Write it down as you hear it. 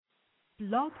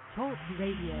Blog Talk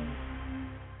Radio.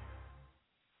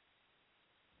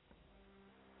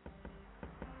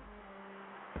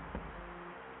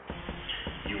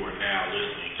 You are now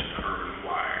listening to The Urban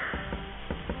Wire,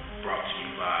 brought to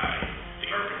you by the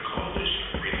Urban Coalition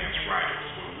of Freelance Writers,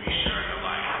 where we shine a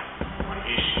light on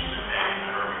issues impacting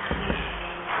the urban community.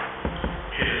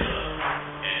 Hit us up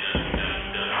at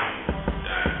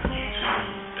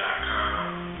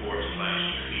www.youtube.com/COFW or check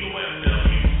us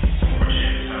out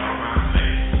on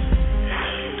MySpace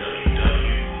at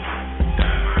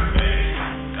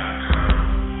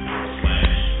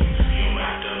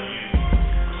www.myspace.com/COFW.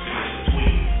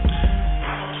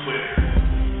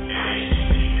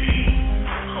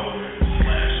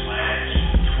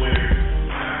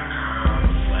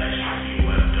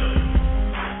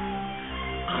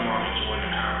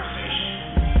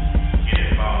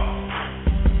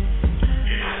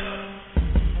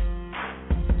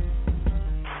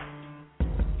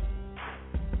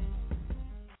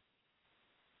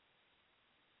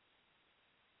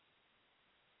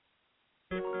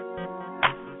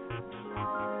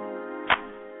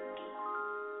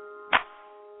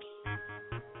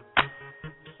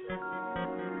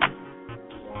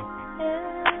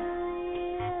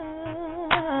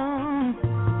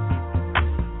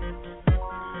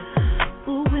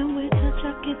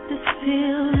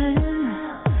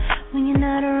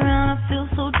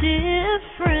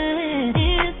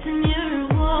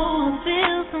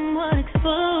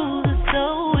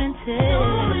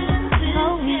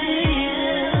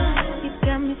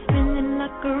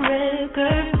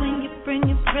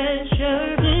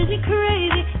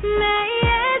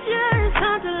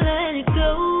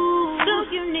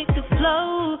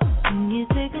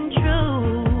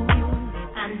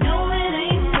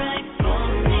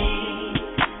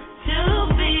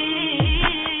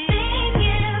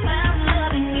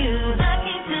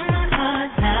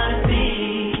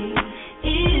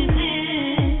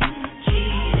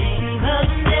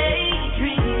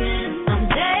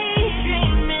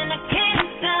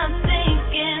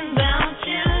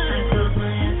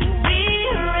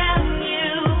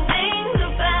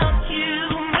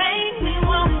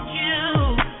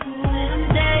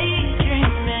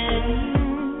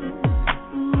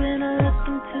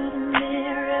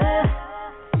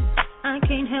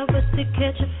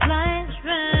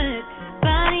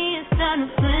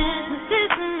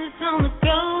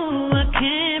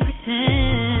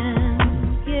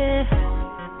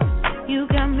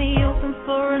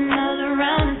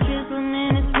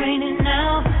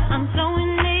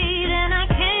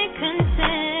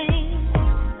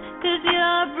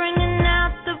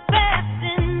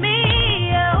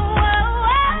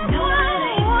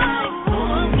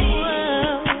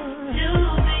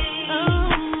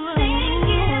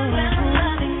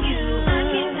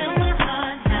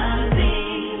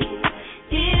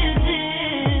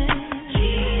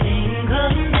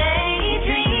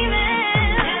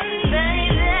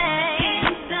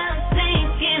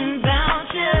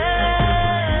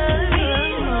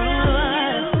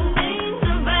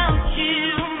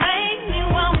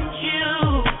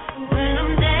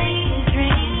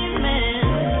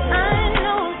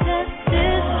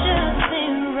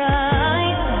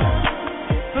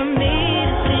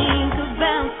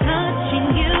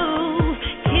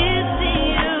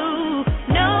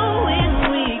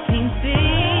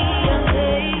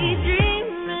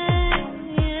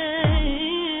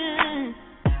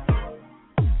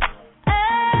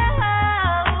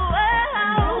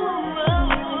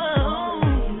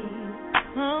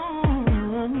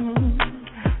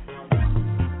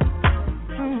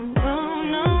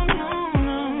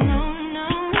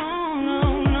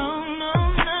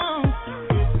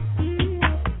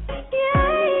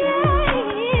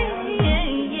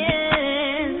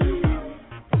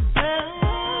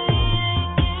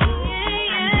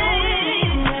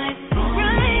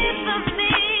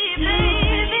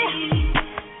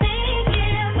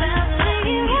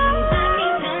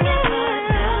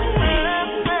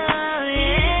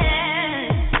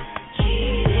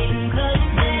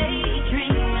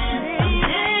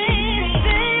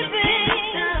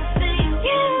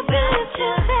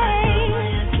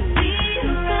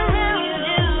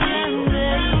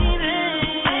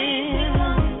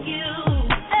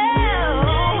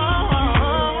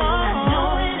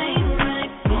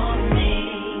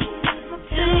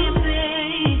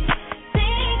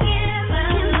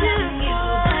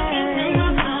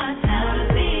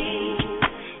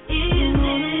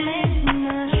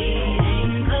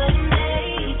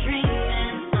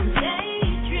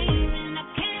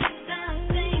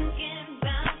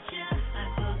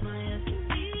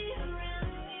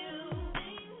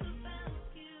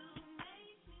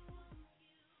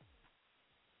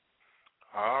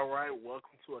 All right,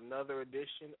 welcome to another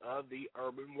edition of the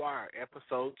Urban Wire,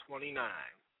 episode 29.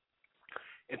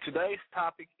 And today's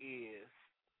topic is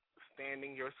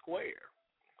standing your square.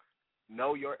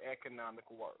 Know your economic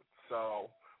worth. So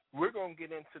we're going to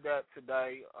get into that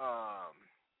today.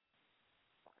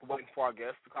 Waiting for our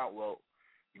guest to call. Well,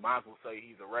 you might as well say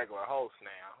he's a regular host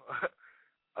now.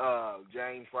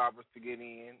 James Roberts to get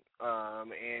in.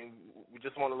 And we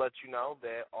just want to let you know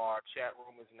that our chat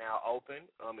room is now open.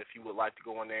 If you would like to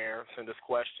go in there, send us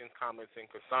questions, comments, and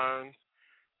concerns,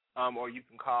 or you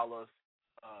can call us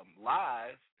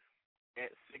live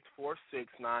at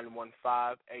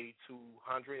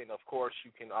 646-915-8200. And, of course,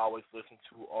 you can always listen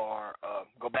to our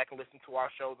go back and listen to our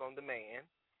shows on demand.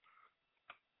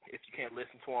 If you can't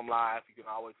listen to them live, you can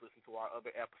always listen to our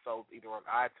other episodes either on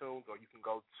iTunes or you can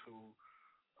go to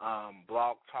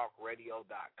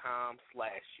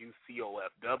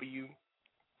blogtalkradio.com/UCOFW.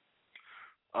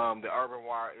 The Urban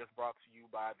Wire is brought to you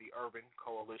by the Urban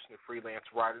Coalition of Freelance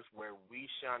Writers, where we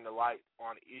shine the light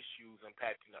on issues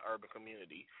impacting the urban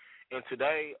community. And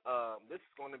today, this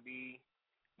is going to be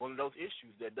one of those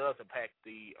issues that does impact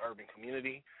the urban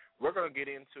community. We're going to get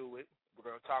into it. We're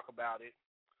going to talk about it.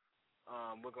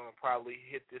 We're going to probably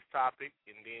hit this topic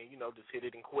and then, just hit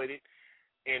it and quit it.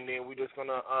 And then we're just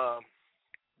going to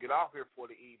get off here for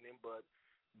the evening. But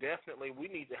definitely we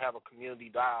need to have a community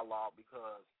dialogue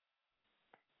because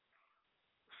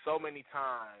so many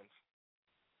times,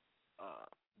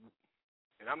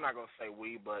 and I'm not going to say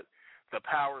we, but the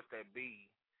powers that be,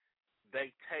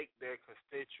 they take their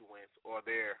constituents or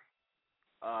their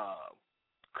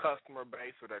customer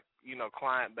base or their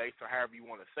client base or however you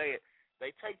want to say it,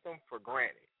 they take them for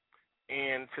granted.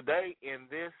 And today in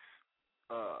this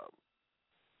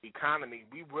economy,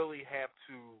 we really have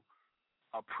to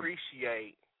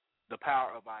appreciate the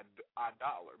power of our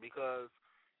dollar because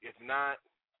if not,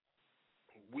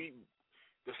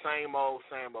 the same old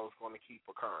is going to keep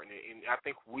occurring. And I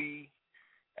think we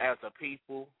as a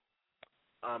people,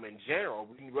 in general,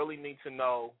 we really need to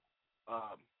know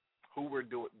who we're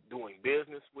doing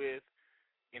business with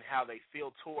and how they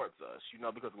feel towards us,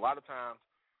 because a lot of times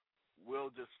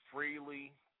we'll just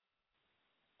freely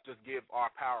just give our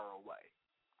power away.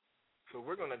 So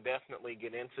we're going to definitely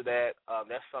get into that.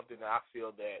 That's something that I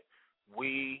feel that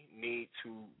we need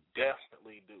to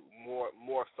definitely do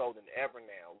more so than ever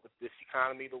now with this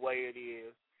economy the way it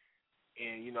is.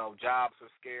 And, jobs are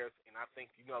scarce. And I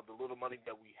think, the little money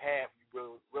that we have, we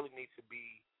really need to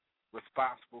be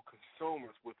responsible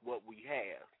consumers with what we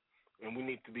have. And we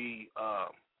need to be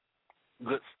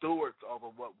good stewards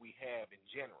over what we have in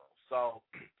general. So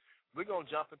we're going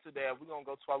to jump into that. We're going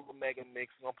to go to our little mega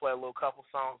mix. We're going to play a little couple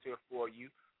songs here for you.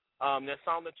 That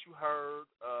song that you heard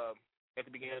at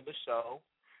the beginning of the show,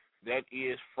 that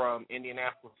is from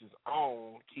Indianapolis'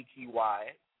 own Kiki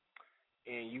Wyatt.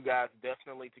 And you guys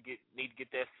definitely need to get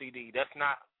that CD. That's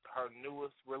not her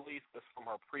newest release. That's from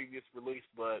her previous release,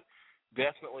 but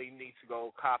definitely need to go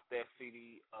cop that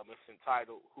CD. It's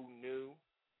entitled Who Knew?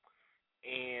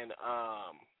 And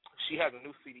she has a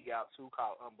new CD out, too,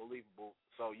 called Unbelievable.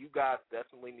 So you guys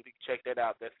definitely need to check that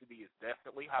out. That CD is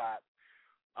definitely hot.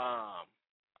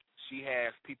 She has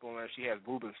people in there. She has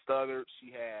Ruben Studdard. She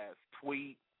has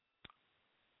Tweet.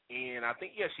 And I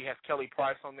think, she has Kelly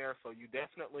Price on there. So you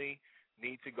definitely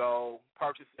need to go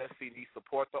purchase that CD,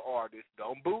 support the artist.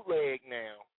 Don't bootleg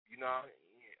now.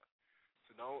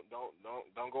 So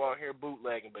don't go out here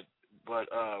bootlegging, but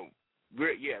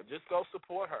just go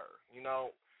support her,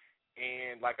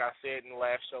 And like I said in the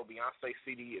last show, Beyonce's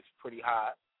CD is pretty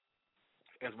hot,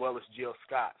 as well as Jill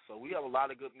Scott. So we have a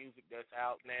lot of good music that's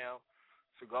out now.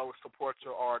 So go support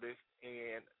your artist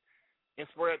and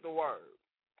spread the word.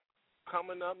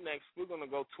 Coming up next, we're going to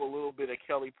go to a little bit of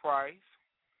Kelly Price.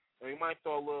 And we might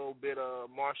throw a little bit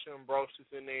of Marsha Ambrosius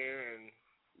in there, and,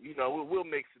 we'll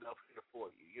mix it up here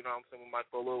for you. You know what I'm saying? We might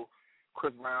throw a little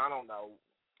Chris Brown. I don't know.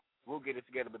 We'll get it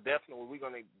together. But definitely we're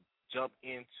going to jump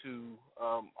into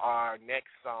our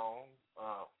next song,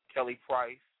 Kelly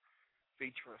Price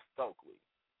featuring Stokely.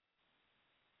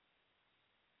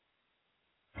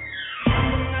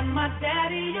 My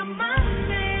daddy, you're my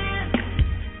man.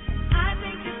 I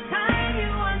think it's time you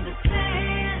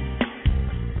understand.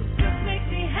 Just make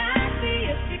me happy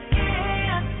if you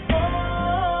can.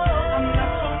 Oh, I'm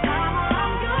not your mama,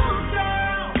 I'm your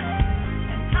girl,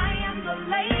 and I am the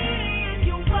lady in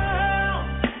your world.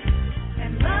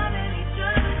 And loving each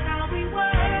other's how we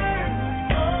work.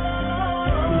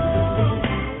 Oh,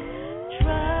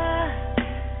 trust.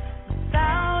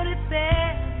 Without it,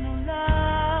 there's no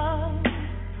love.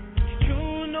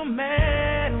 True, no man.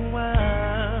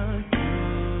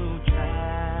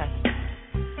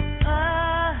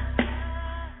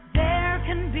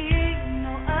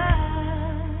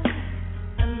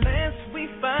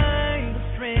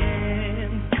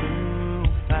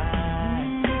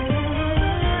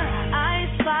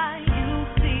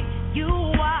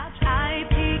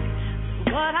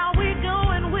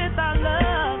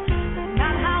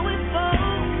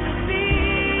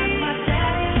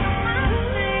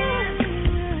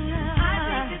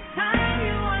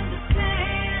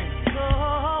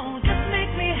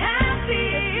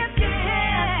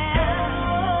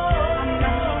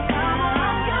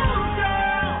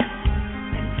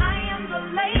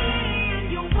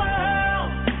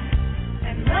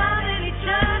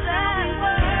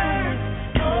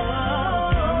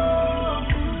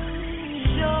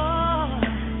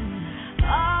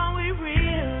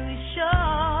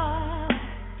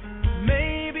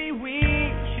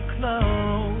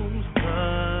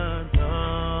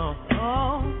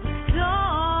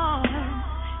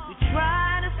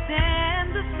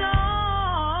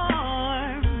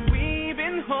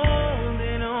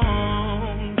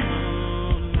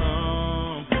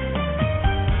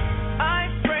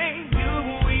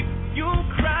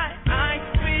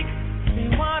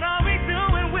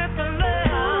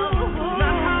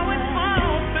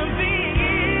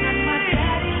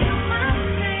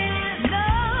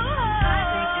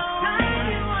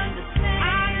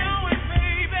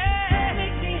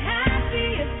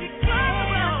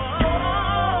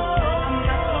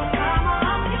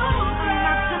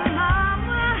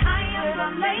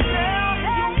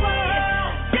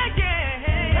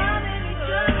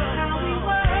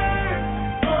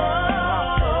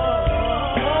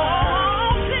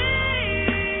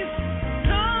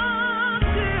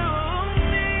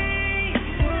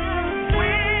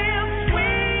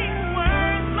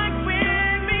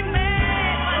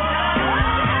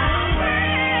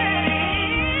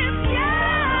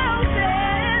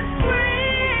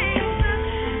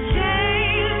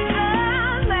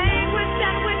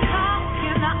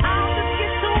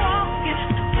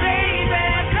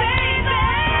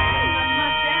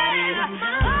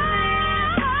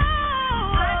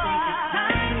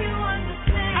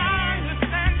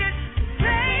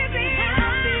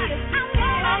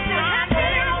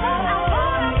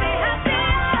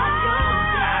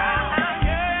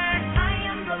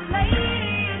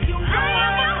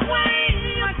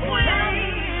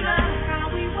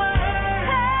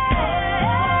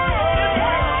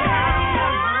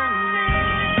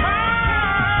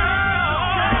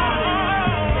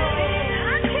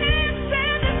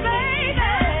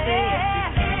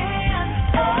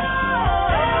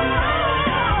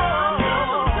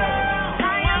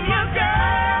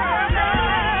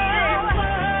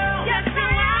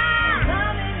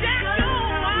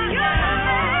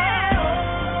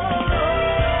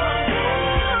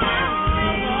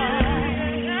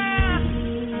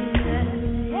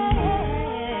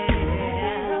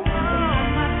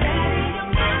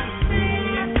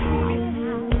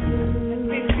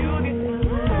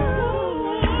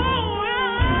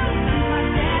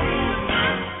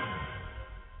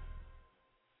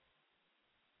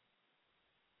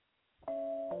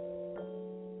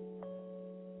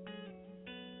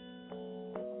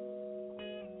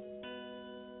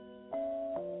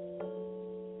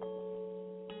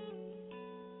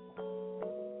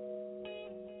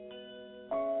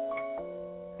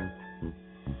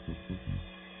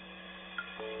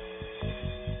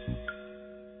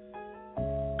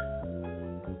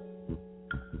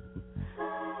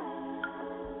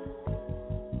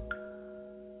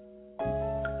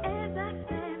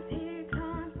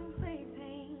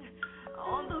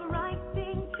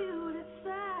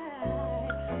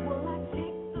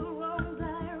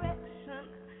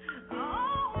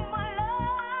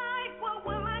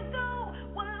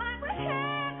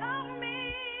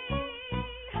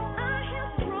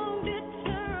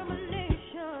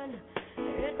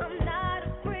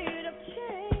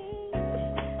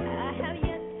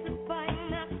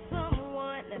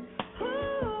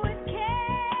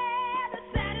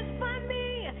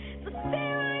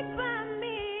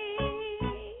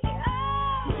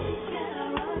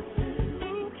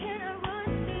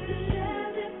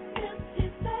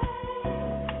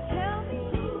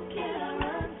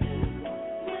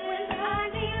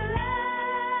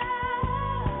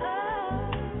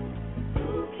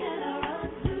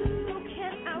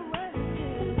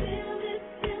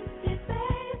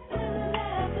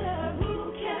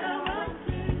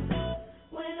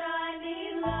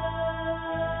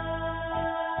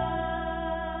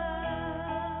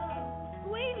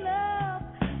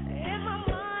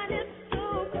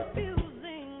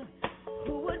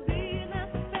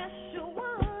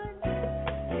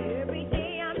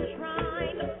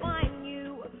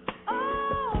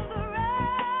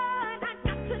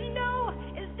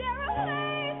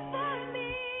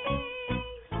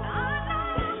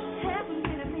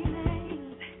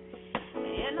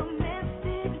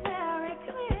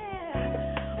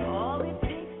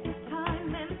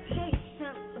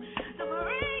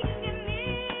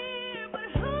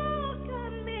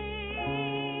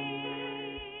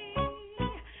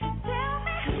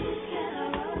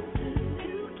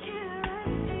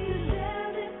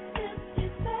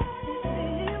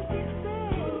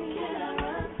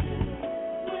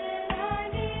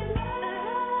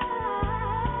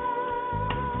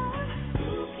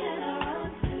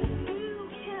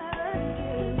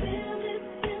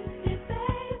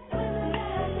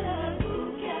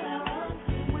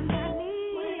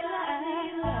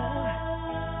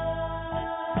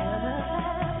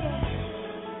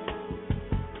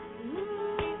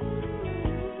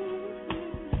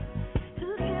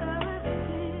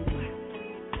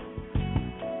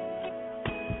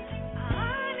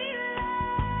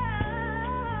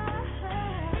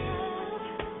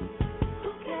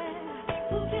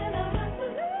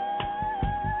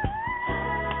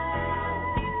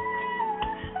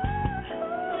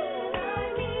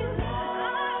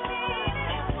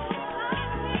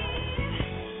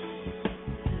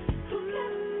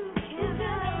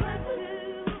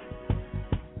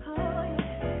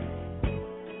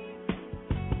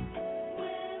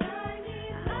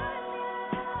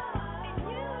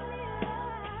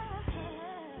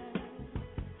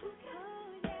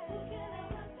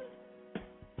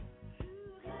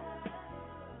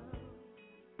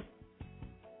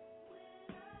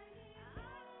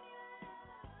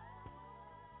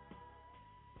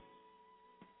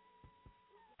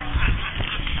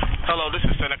 Hello, this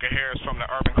is Senica Harris from the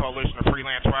Urban Coalition of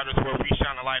Freelance Writers, where we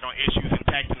shine a light on issues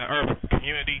impacting the urban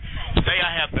community. Today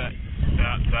I have the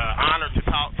honor to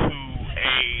talk to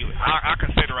I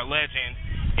consider a legend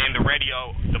in the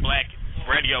black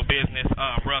radio business,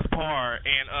 Russ Parr.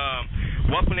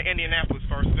 And welcome to Indianapolis,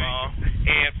 first of all.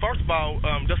 And first of all,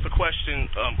 just a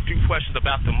few questions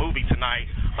about the movie tonight.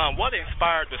 What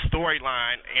inspired the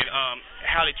storyline, and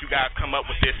how did you guys come up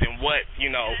with this, and what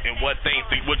things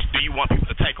do you want people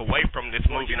to take away from this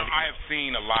movie? Well, I have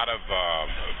seen a lot of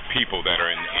people that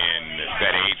are in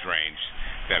that age range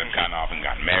that have gotten off and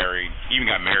gotten married, even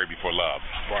got married before love,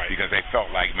 right? Because they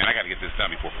felt like, man, I got to get this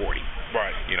done before 40,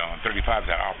 right? And 35 is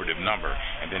that operative number,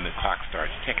 and then the clock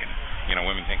starts ticking.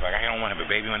 Women think like, I don't want to have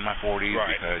a baby in my 40s,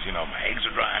 right, because my eggs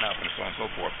are drying up and so on and so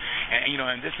forth. And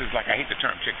and this is like, I hate the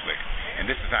term chick flick,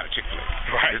 and this is not a chick flick.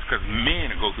 Right. It's because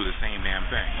men go through the same damn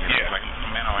thing. Yeah. It's like,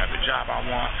 man, I don't have the job I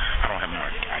want. I don't have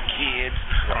my kids.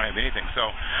 I don't have anything.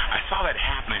 So I saw that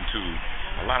happening to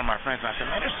a lot of my friends, and I said,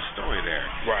 man, there's a story there.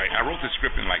 Right. I wrote the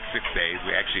script in like 6 days.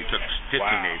 We actually took 15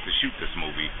 days to shoot this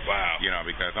movie. Wow.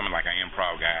 Because I'm like an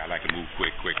improv guy. I like to move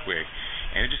quick.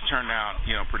 And it just turned out,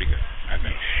 pretty good, I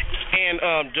think.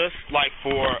 And just like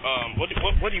for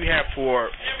what do you have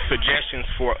for suggestions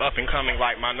for up and coming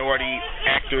like minority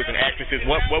actors and actresses?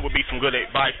 What would be some good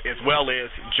advice, as well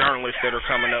as journalists that are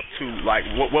coming up too? Like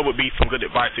what would be some good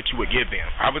advice that you would give them?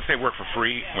 I would say work for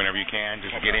free whenever you can.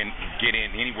 Just get in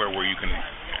anywhere where you can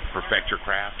perfect your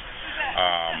craft.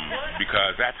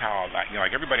 Because that's how,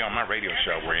 like everybody on my radio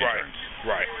show were interns.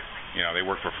 Right. They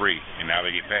work for free, and now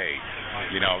they get paid.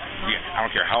 I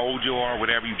don't care how old you are,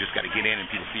 whatever, you just got to get in, and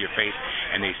people see your face,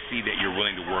 and they see that you're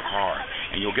willing to work hard,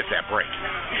 and you'll get that break.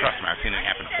 Trust me, I've seen it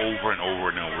happen over and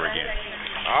over and over again.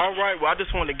 All right, well, I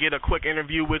just wanted to get a quick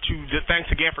interview with you.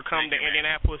 Thanks again for coming to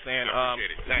Indianapolis, and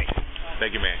appreciate it. Thanks.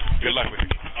 Thank you, man. Good luck with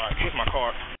you. All right, here's my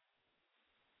card.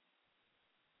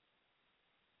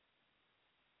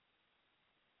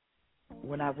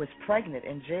 When I was pregnant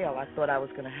in jail, I thought I was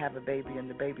going to have a baby and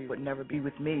the baby would never be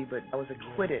with me, but I was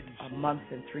acquitted a month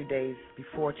and 3 days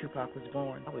before Tupac was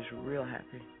born. I was real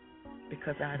happy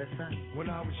because I had a son. When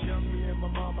I was young, me and my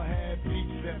mama had beef,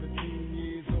 17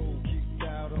 years old, kicked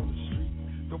out on the street.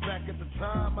 Though back at the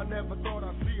time, I never thought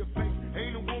I'd see a face.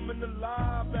 Ain't a woman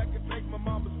alive that could take my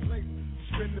mama's place.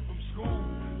 Suspended from school,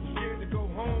 scared to go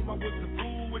home. I was a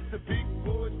fool with the big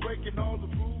boys breaking all the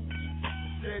rules.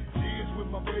 Shed tears with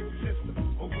my baby sister.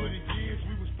 Over the years,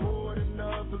 we was poor than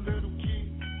other little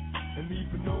kids. And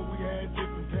even though we had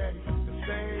different daddies, the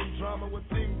same drama when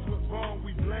things went wrong,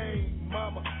 we blame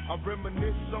mama. I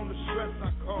reminisce on the stress I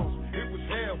caused. It was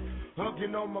hell,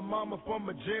 hugging on my mama from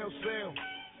a jail cell.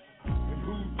 And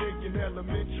who thinking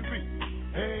elementary?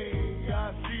 Hey,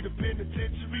 I see the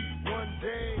penitentiary one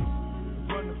day.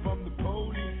 Running from the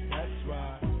police, that's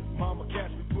right. Mama catch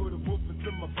me, put a whoop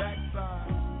into my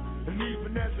backside. And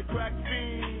even as a crack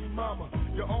fiend, mama,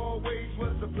 you always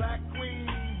was a black queen,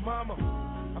 mama.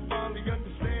 I finally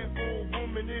understand for a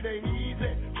woman it ain't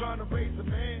easy trying to raise a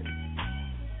man.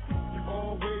 You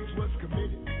always was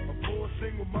committed, a poor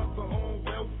single mother on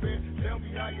welfare. Tell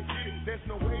me how you did it, there's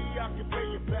no way I can pay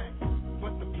you back.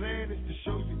 But the plan is to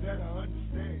show you that I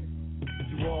understand.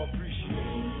 You all appreciate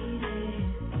it.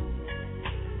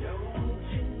 Don't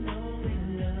you know we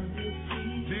love you,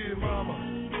 dear mama.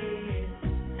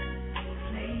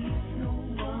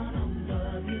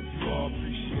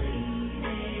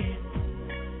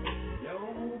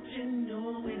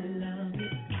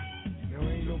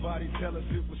 Nobody tell us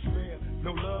it was fair.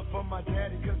 No love for my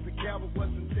daddy cause the coward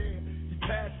wasn't there. He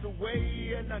passed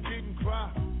away and I didn't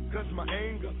cry cause my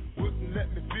anger wouldn't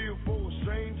let me feel for a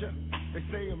stranger. They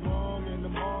say I'm wrong and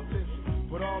I'm heartless,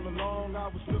 but all along I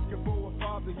was looking for a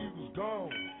father, he was gone.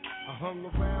 I hung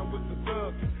around with the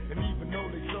thugs, and even though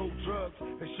they sold drugs,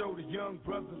 they showed a young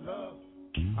brother love.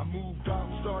 I moved out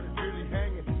and started really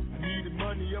hanging. I needed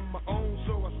money of my own,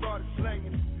 so I started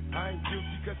slanging. I ain't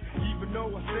guilty cause even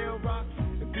though I sell rocks,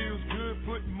 it feels good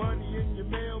putting money in your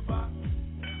mailbox.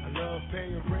 I love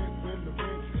paying rent when the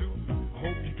rent's due. I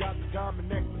hope you got the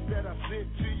diamond necklace that I sent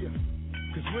to you.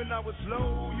 Cause when I was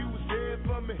low, you was there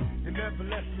for me. You never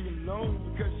left me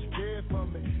alone because you cared for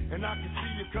me. And I can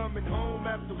see you coming home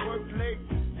after work late.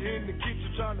 You're in the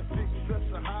kitchen trying to fix us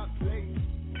a hot plate.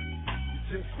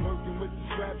 Just working with the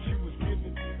scraps you was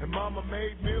given. And mama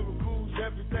made miracles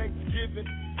every Thanksgiving.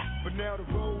 But now the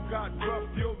road got rough,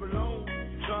 you're alone.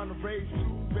 Trying to raise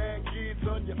 2 bad kids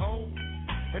on your own.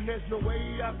 And there's no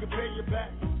way I can pay you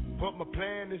back. But my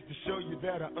plan is to show you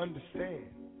that I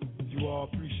understand. You all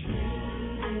appreciate it.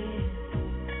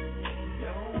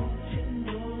 Don't you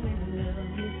know we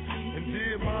love you? And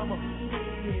dear mama,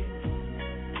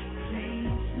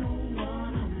 please no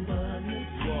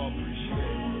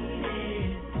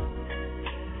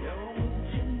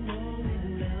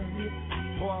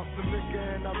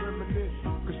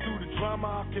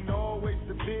mama, I can always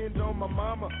depend on my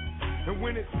mama. And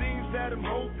when it seems that I'm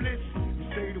hopeless, you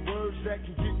say the words that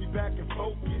can get me back in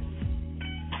focus.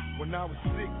 When I was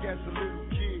sick as a little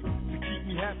kid, to keep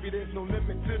me happy, there's no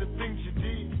limit to the things you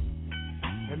did.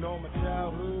 And all my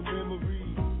childhood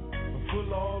memories are full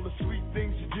of all the sweet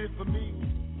things you did for me.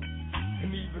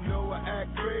 And even though I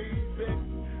act crazy,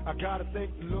 I gotta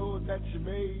thank the Lord that you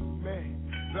made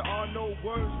me. There are no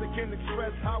words that can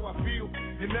express how I feel.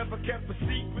 You never kept a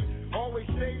secret, always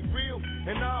stayed real.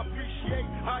 And I appreciate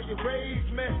how you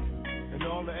raised me, and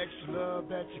all the extra love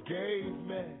that you gave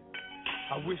me.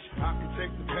 I wish I could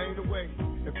take the pain away.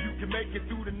 If you can make it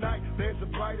through the night, there's a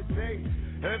brighter day.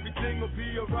 Everything will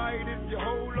be alright if you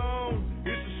hold on.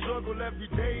 It's a struggle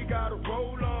every day, gotta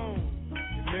roll on.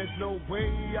 And there's no way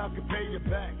I can pay you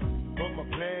back, but my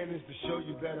plan is to show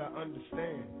you that I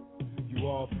understand. You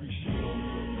all appreciate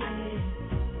it.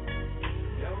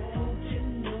 Don't you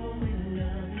know we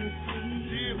love you, sweet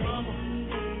dear mama.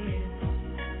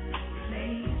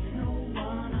 Place no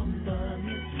one above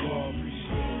you, you all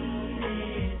appreciate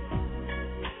it.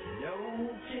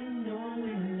 Don't you know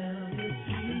we love you,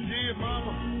 sweet dear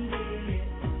mama.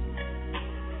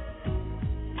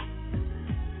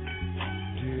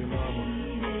 Dear mama.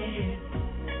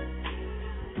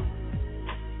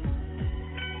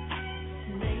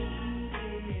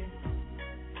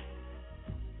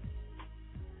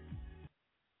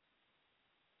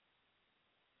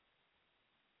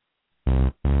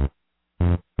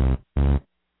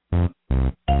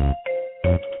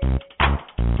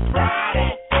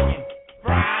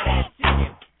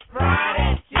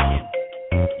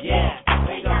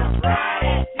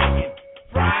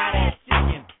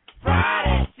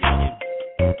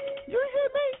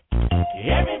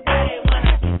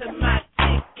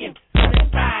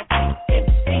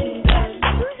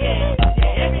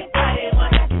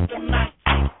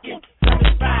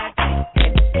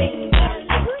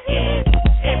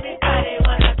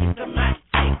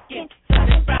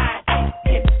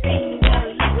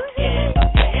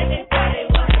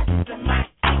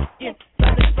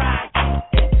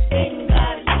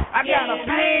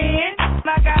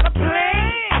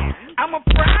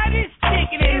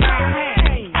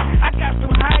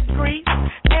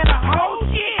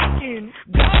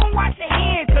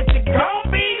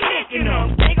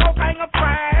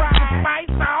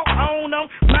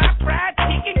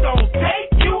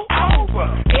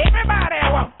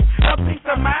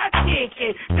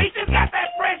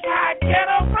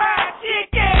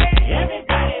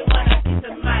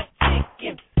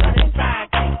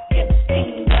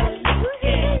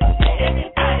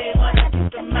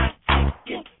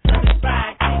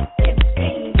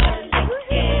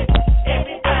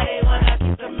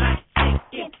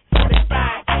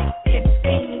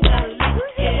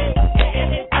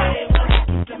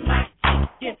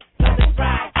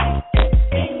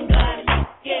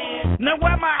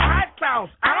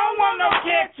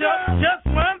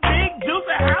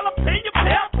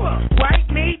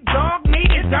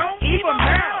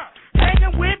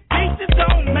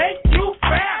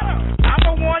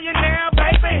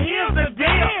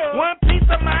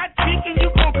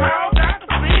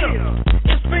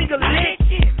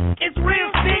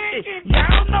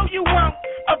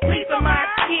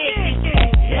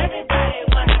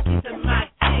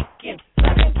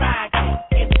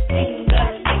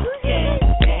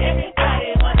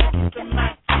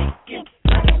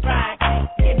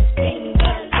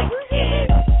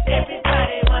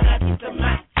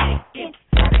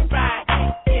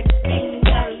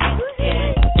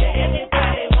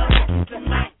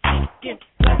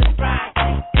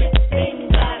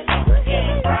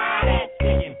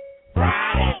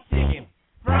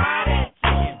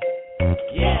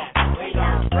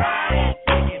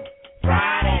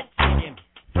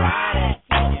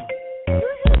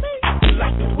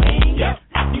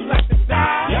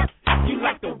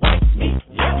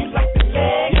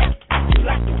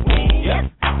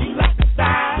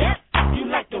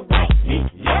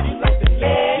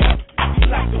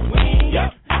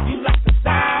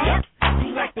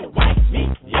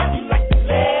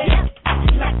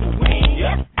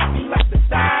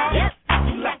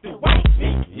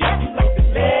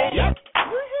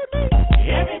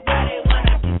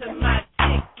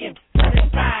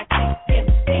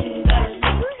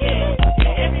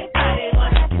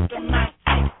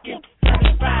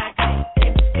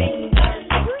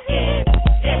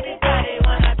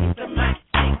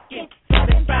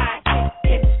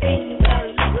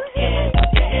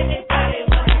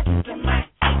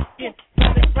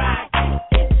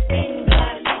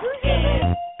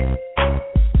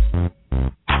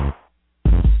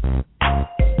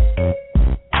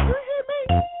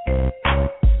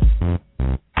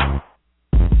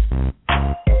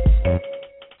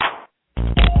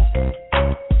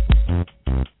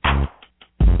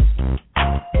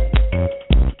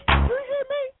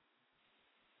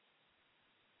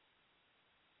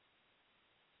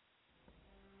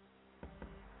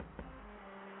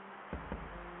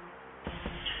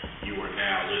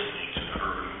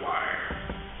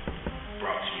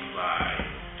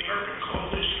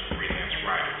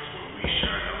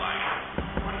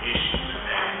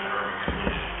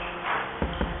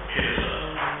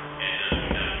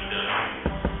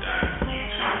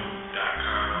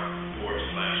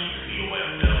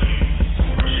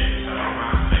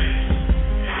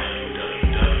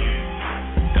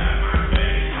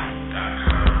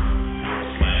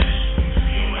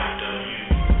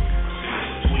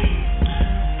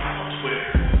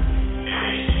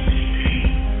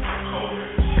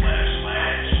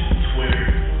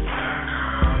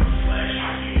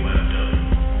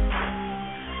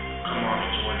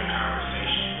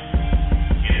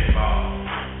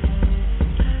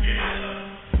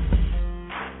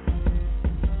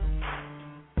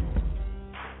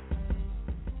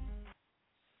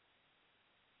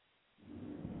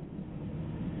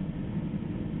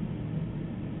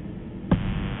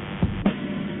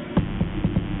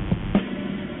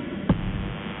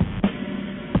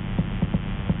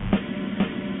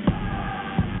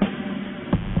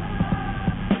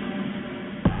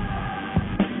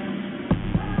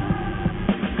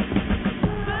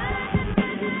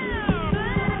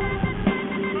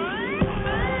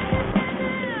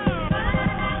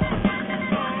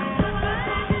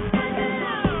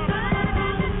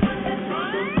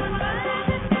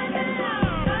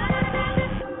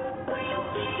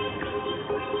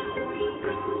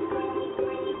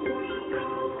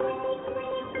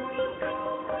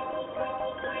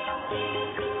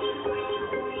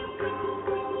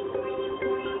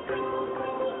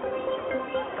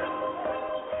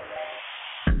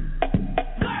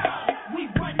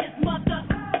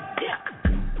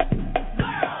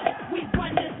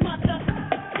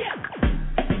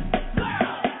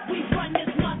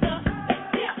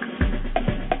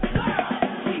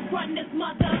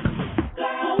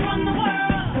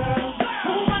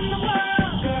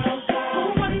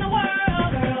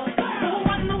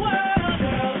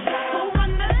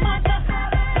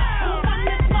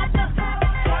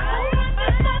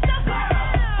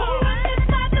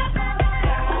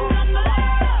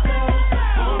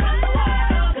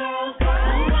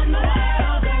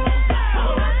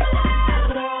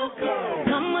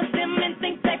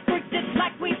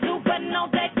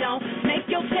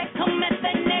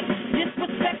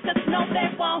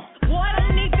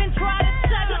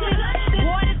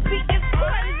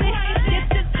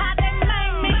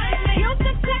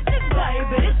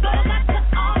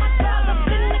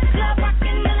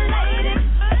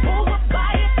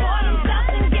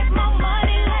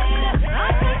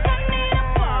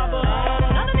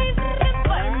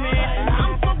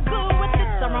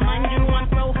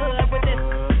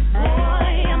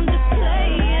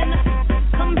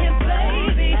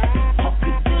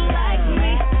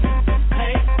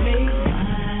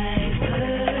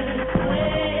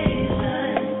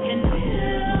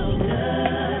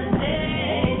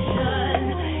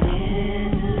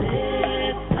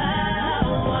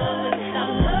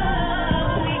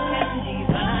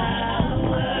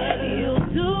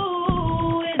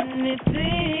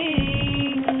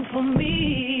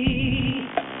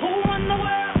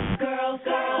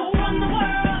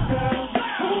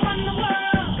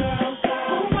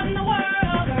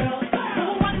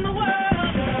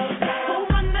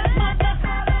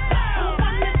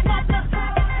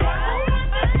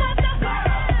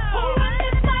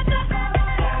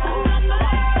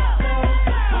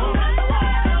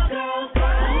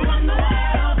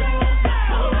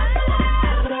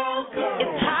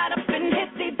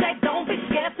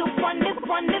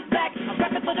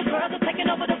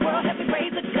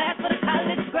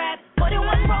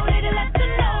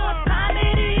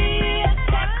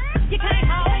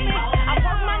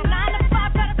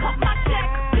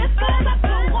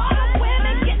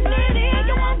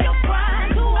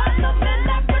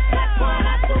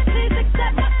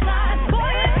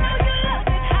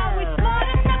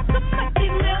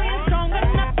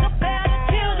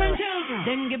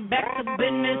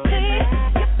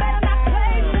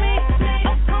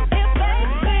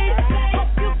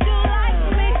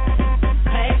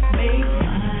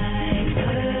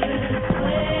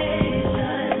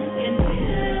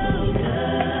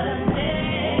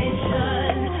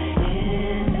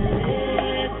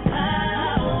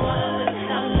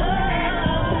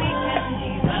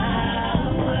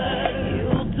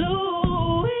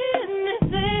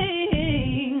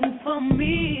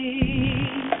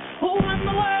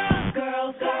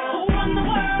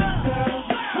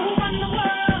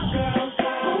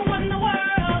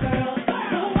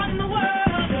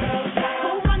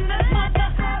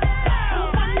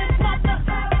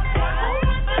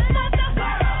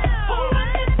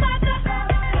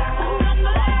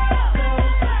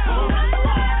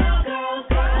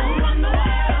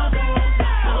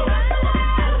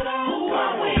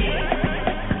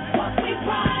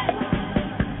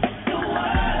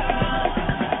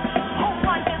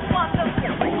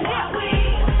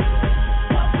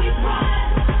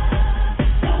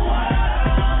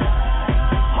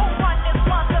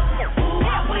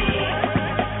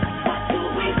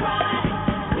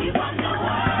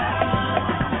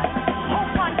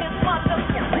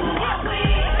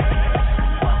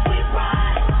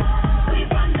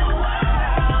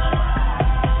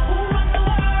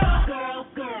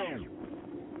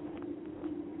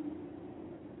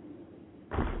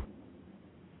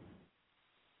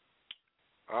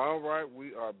 All right,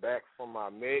 we are back from our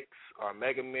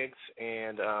mega mix,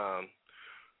 and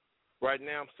right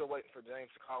now I'm still waiting for James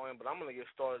to call in, but I'm going to get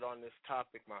started on this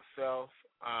topic myself.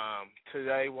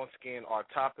 Today, once again, our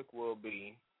topic will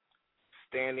be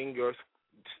standing your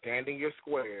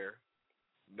square,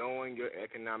 knowing your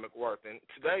economic worth. And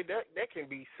today, that can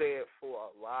be said for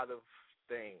a lot of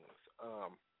things.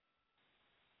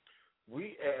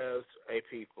 We as a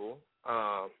people,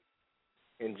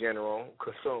 in general,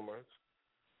 consumers,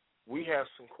 we have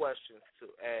some questions to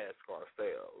ask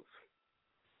ourselves.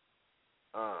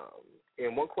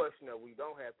 And one question that we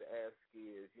don't have to ask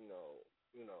is,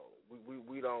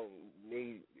 we don't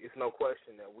need. It's no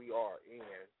question that we are in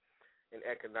an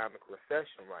economic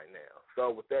recession right now.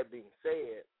 So with that being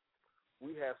said,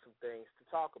 we have some things to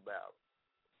talk about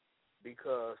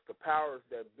because the powers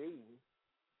that be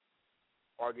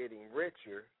are getting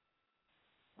richer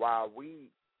while we,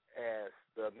 as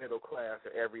the middle class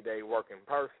or everyday working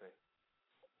person,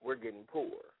 we're getting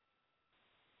poor.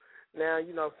 Now,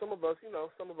 some of us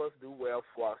do well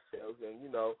for ourselves, and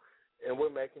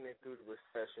we're making it through the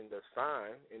recession just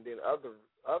fine, and then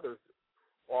others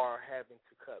are having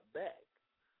to cut back,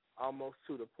 almost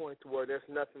to the point to where there's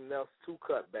nothing else to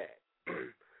cut back.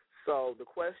 So the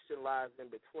question lies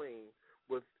in between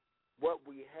with what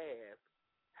we have,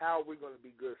 how are we going to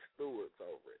be good stewards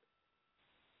over it?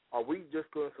 Are we just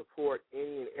going to support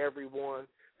any and everyone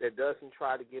that doesn't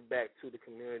try to give back to the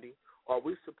community? Are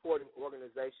we supporting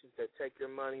organizations that take your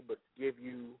money but give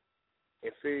you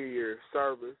inferior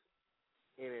service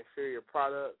and inferior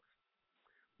products?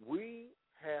 We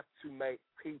have to make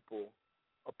people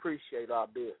appreciate our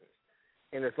business.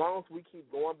 And as long as we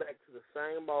keep going back to the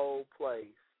same old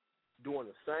place, doing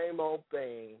the same old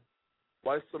thing,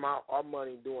 wasting our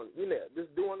money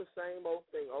just doing the same old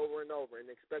thing over and over and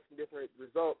expecting different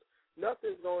results,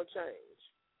 nothing's going to change.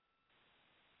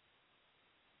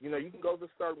 You can go to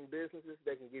certain businesses,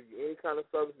 they can give you any kind of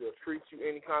service, they'll treat you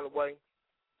any kind of way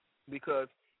because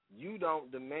you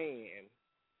don't demand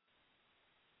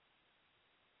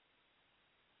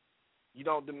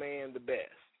the best.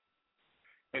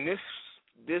 And this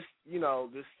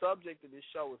subject of this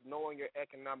show is knowing your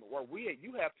economic worth.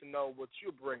 You have to know what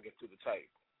you're bringing to the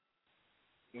table.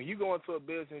 When you go into a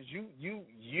business,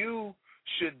 you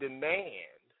should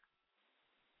demand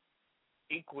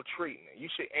equal treatment. You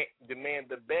should demand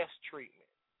the best treatment.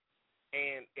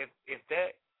 And if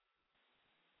that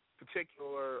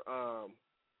particular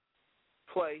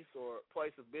place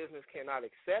of business cannot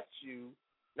accept you,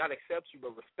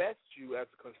 but respect you as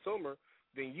a consumer,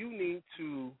 then you need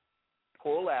to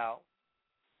pull out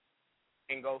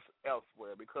and go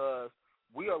elsewhere because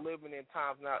we are living in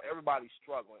times now everybody's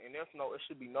struggling, and it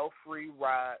should be no free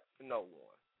ride for no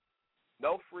one.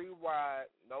 No free ride,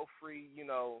 no free,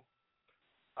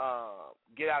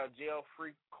 get out of jail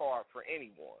free card for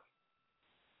anyone.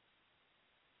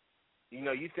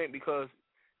 You think because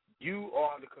you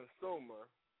are the consumer,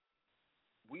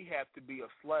 we have to be a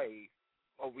slave,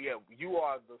 or you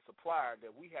are the supplier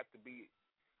that we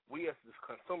as the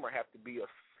consumer have to be a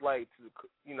slave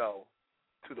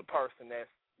to the person that's,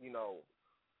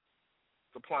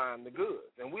 supplying the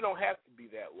goods. And we don't have to be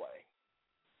that way.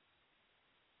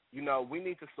 We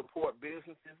need to support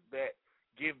businesses that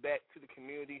give back to the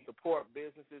community, support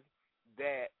businesses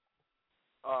that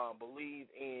believe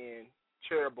in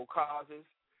charitable causes.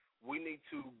 We need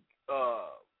to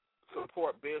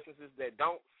support businesses that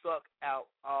don't suck out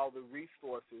all the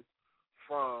resources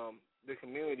from the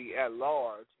community at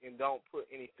large and don't put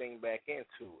anything back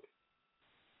into it.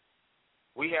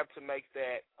 We have to make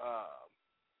that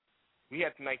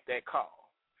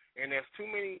call. And there's too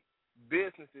many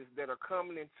businesses that are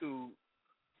coming into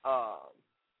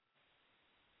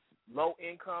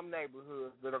low-income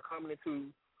neighborhoods, that are coming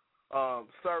into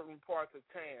certain parts of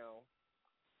town,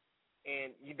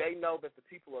 and they know that the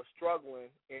people are struggling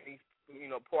in these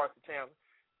parts of town,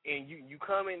 and you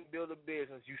come in and build a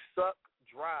business, you suck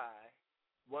dry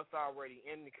what's already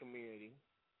in the community,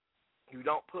 you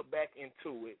don't put back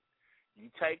into it, you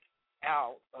take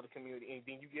out of the community, and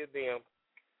then you give them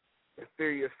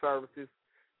inferior services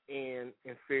and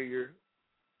inferior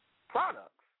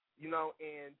products,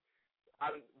 and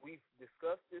we've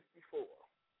discussed this before.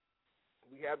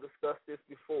 We have discussed this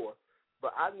before,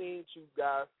 but I need you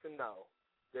guys to know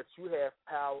that you have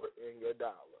power in your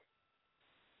dollar.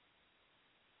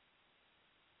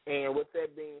 And with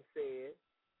that being said,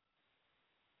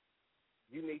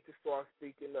 you need to start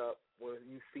speaking up when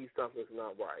you see something's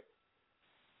not right.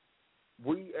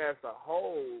 We as a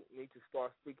whole need to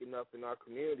start speaking up in our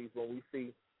communities when we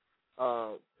see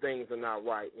things are not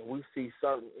right, and we see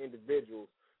certain individuals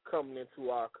coming into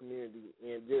our community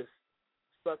and just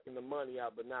sucking the money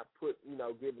out, but not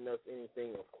giving us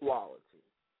anything of quality.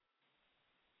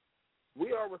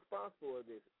 We are responsible for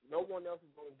this. No one else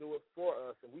is going to do it for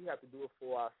us, and we have to do it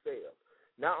for ourselves.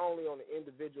 Not only on the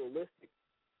individualistic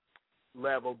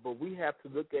level, but we have to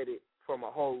look at it from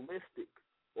a holistic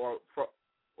or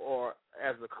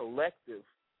as a collective,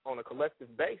 on a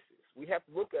collective basis. We have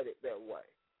to look at it that way.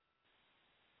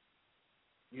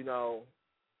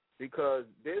 Because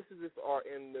businesses are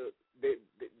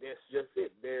that's just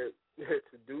it. They're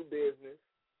to do business.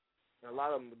 And a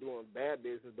lot of them are doing bad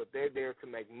business, but they're there to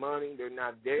make money. They're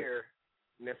not there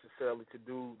necessarily to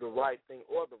do the right thing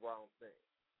or the wrong thing.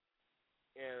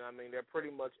 And, I mean, they're pretty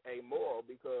much amoral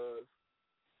because,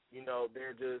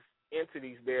 they're just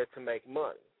entities there to make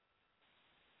money.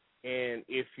 And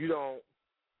if you don't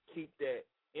keep that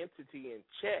entity in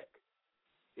check,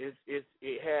 it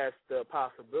has the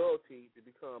possibility to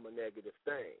become a negative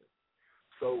thing.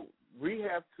 So we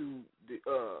have to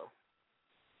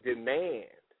demand.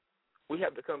 We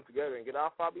have to come together and get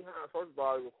off our behind. First of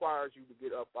all, it requires you to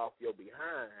get up off your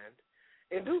behind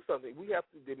and do something. We have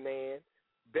to demand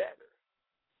better.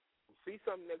 You see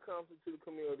something that comes into the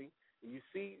community, and you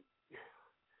see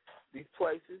these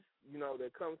places,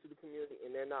 that come to the community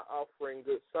and they're not offering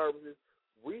good services,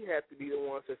 we have to be the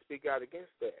ones that speak out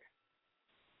against that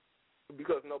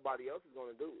because nobody else is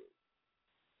going to do it.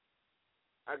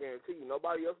 I guarantee you,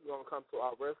 nobody else is going to come to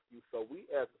our rescue. So we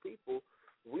as people,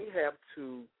 we have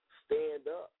to stand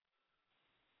up,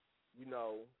 and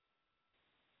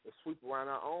sweep around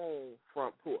our own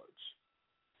front porch.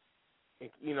 And,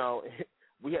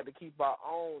 we have to keep our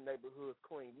own neighborhoods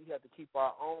clean. We have to keep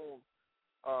our own,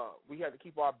 we have to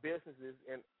keep our businesses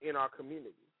in our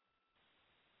community.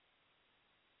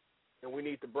 And we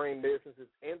need to bring businesses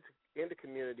into the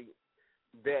community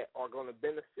that are going to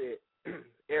benefit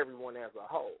everyone as a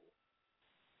whole.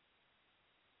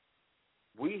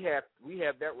 We have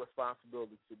that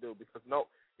responsibility to do because a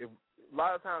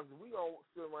lot of times we don't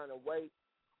sit around and wait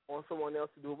on someone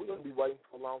else to do it. We're going to be waiting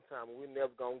for a long time and we're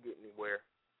never going to get anywhere.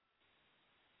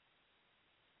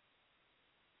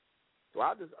 So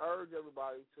I just urge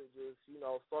everybody to just,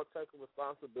 start taking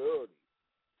responsibility.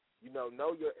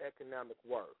 Know your economic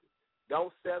worth.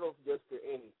 Don't settle just for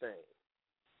anything.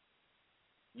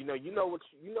 You know what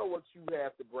you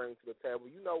have to bring to the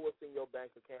table. You know what's in your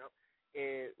bank account.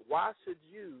 And why should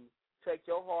you take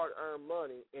your hard-earned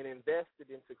money and invest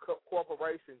it into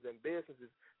corporations and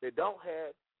businesses that don't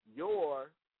have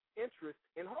your interest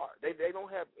in heart? They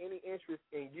don't have any interest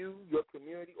in you, your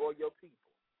community, or your people.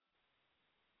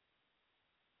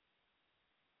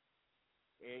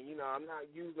 And, I'm not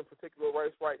using a particular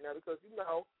race right now because,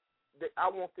 I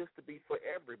want this to be for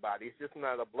everybody. It's just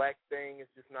not a black thing. It's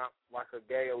just not like a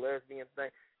gay or lesbian thing.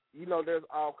 There's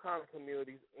all kinds of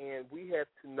communities, and we have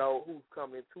to know who's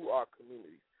coming into our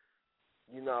communities.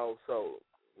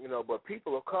 But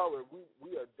people of color,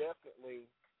 we are definitely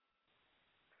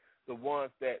the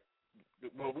ones that,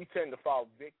 we tend to fall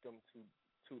victim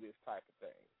to this type of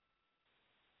thing.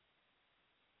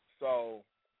 So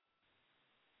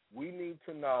we need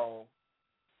to know,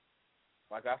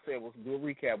 like I said, we'll do a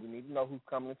recap. We need to know who's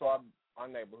coming into our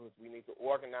neighborhoods. We need to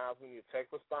organize. We need to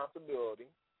take responsibility.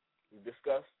 We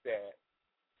discussed that.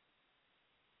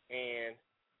 And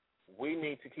we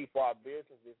need to keep our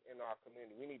businesses in our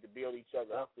community. We need to build each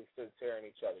other up instead of tearing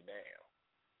each other down.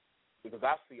 Because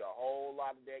I see a whole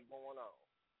lot of that going on.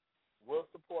 We'll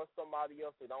support somebody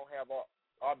else that don't have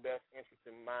our best interest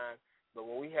in mind. But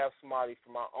when we have somebody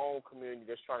from our own community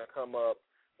that's trying to come up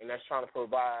and that's trying to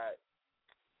provide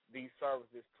these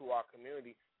services to our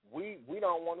community, we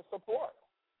don't want to support them.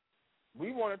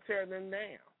 We want to tear them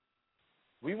down.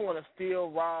 We want to steal,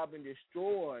 rob, and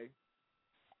destroy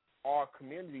our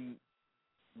community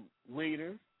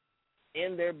leaders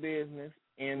in their business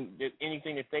and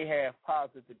anything that they have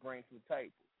positive to bring to the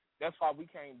table. That's why we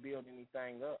can't build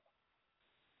anything up.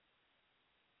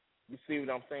 You see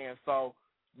what I'm saying? So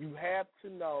you have to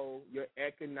know your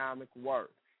economic worth.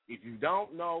 If you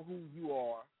don't know who you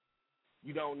are,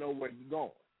 you don't know where you're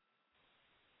going.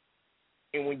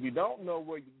 And when you don't know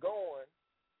where you're going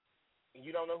and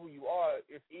you don't know who you are,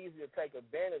 it's easy to take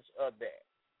advantage of that.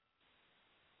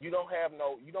 You don't have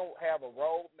a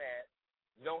roadmap.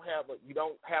 You don't have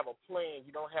a plan.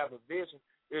 You don't have a vision.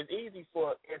 It's easy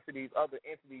for other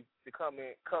entities to come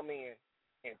in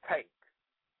and take.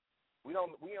 We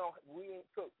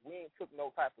ain't took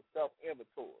no type of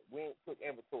self-inventory. We ain't took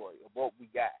inventory of what we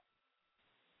got.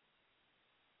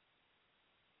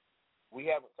 We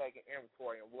haven't taken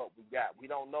inventory of what we got. We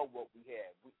don't know what we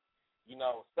have. And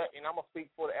I'm going to speak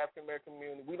for the African-American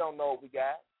community. We don't know what we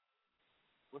got.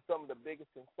 We're some of the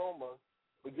biggest consumers,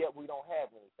 but yet we don't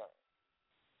have anything.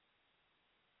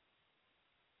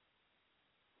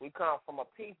 we come from a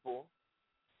people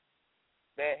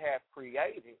that have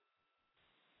created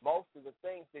most of the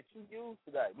things that you use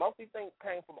today. Most of these things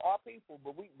came from our people,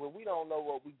 but we don't know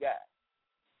what we got.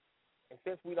 And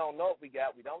since we don't know what we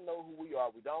got, we don't know who we are,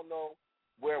 we don't know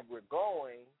where we're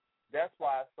going, that's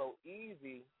why it's so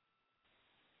easy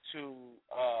to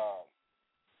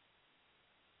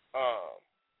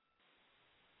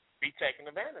be taken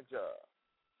advantage of.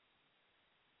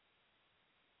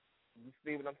 You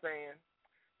see what I'm saying?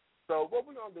 So what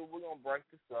we're going to do, we're going to break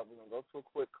this up. We're going to go to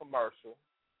a quick commercial.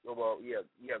 Well,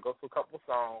 go to a couple of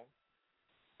songs.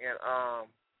 And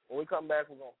when we come back,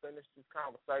 we're going to finish this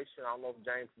conversation. I don't know if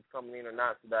James is coming in or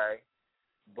not today.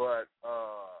 But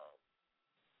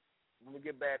when we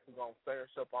get back, we're going to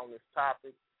finish up on this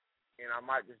topic. And I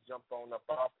might just jump on up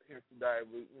off here today.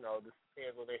 This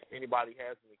depends on if anybody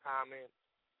has any comments.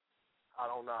 I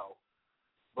don't know.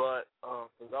 But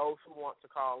for those who want to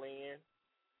call in,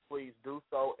 please do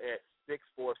so at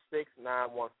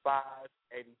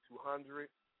 646-915-8200.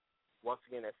 Once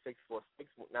again, at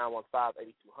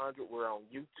 646-915-8200. We're on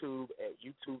YouTube at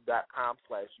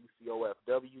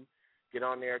youtube.com/UCOFW. Get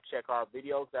on there, check our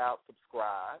videos out,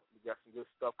 subscribe. We got some good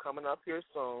stuff coming up here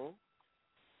soon.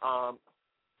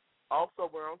 Also,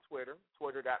 we're on Twitter,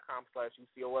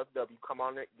 twitter.com/UCOFW. Come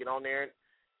on there, get on there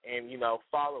and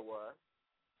follow us.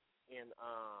 And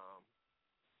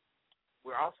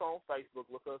we're also on Facebook.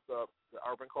 Look us up, the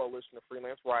Urban Coalition of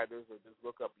Freelance Writers, or just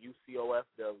look up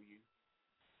UCOFW,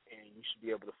 and you should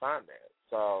be able to find that.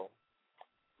 So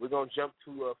we're going to jump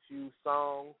to a few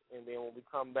songs, and then when we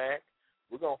come back,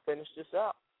 we're going to finish this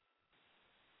up.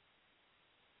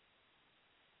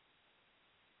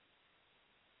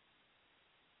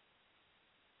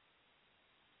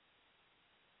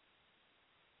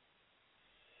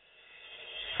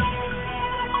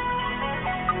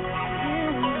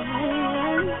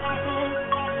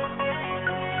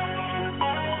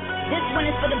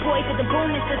 For the boys with the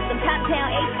booming system, top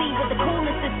town AC with the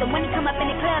coolest system. When he come up in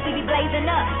the club, he be blazing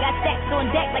up. Got stacks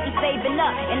on deck like he's saving up.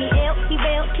 And he ill, he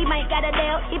real, he might got a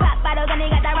deal. He pop bottles and he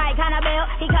got the right kind of bill.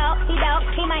 He cold, he dope,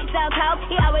 he might sell coke.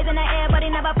 He always in the air, but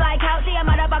he never fly coach. He a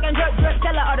motherfucking drip drip,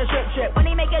 tell her all the drip drip. When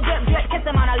he make a drip drip, kiss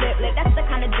him on a lip lip. That's the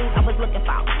kind of dude I was looking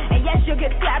for. And yes, you'll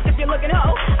get slapped if you're looking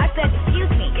hoe. I said, excuse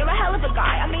me, you're a hell of a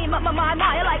guy. I mean, my,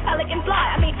 you're like pelican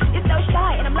fly. I mean, you're so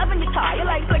shy, and I'm loving your tie. You're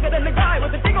like slicker than the guy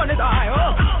with the thing on his eye.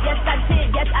 Oh. Yes I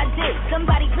did.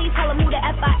 Somebody please tell him who the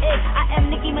F I is. I am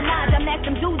Nicki Minaj, I'm that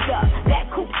some dudes up.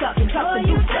 That cooped up and truck the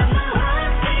dudes up.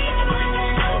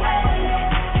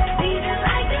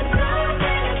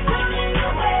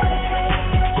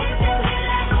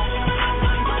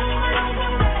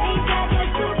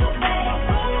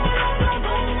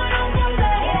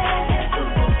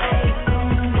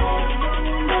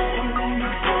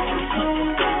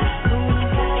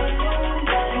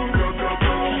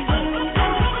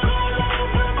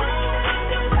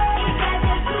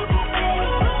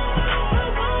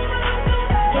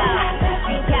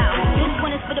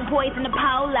 In the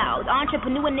polos,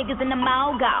 entrepreneur niggas in the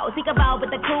mogos. He can roll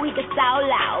with the cool, he can so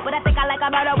loud. But I think I like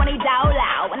him better when he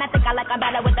dolo. And I think I like him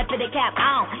better with the fitted cap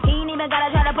on. He ain't even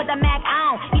gotta try to put the Mac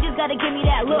on. He just gotta give me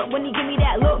that look. When he give me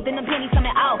that look, then the pennies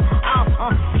coming off.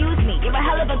 Excuse me, you're a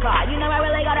hell of a guy. You know I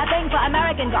really got a thing for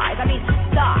American guys. I mean,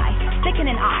 sigh,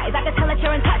 sickening eyes. I can tell that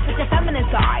you're in touch with your feminine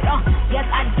side. Yes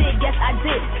I did.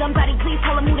 Somebody please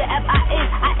tell him who the F I is.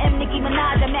 I am Nicki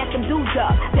Minaj, I'm that some dudes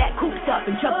up. That cooped up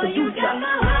and chuck the dudes up.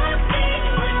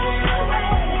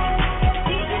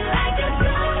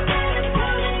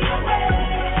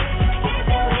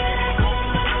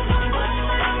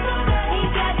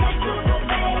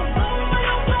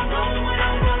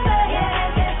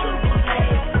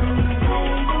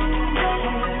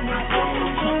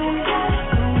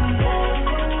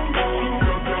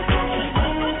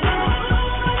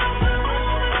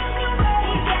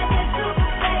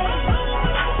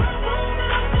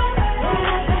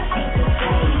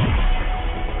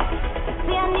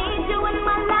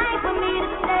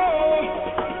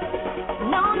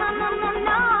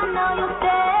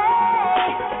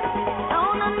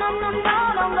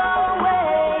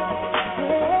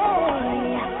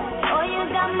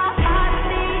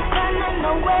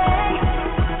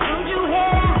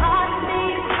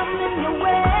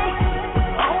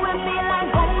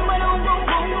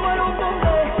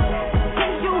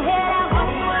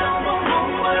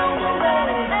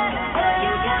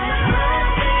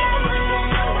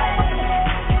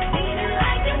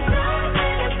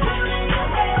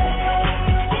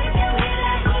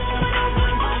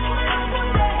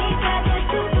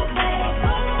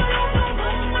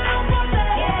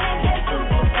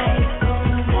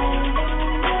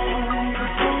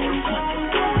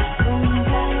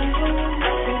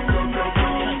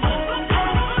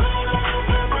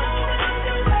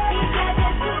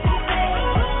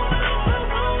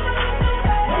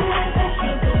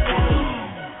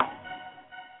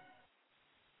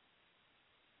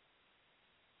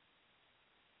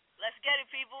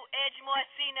 people. Edgy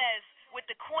Martinez with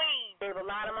the Queen. Gave a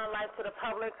lot of my life to the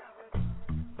public,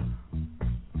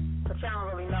 but y'all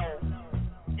don't really know.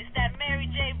 It's that Mary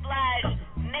J. Blige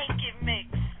naked mix.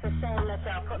 It's a shame that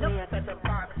y'all put me in such a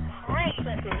box. Great.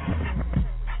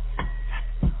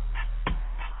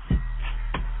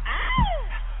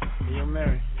 Yo,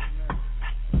 Mary,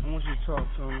 I want you to talk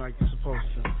to him like you're supposed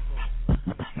to.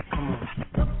 Come on.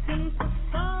 Looking for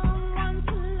someone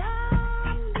to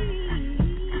love me.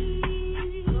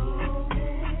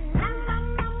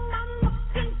 I'm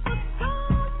looking for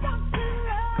someone to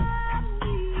love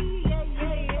me.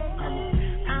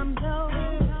 Yeah. I'm low,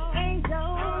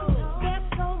 angel. There's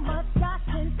so much I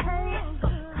can take.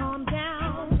 Calm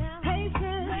down,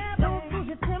 patient. Don't lose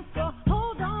your temper.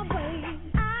 Hold on, wait.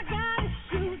 I got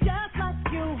issues just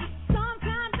like you.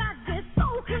 Sometimes I get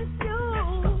so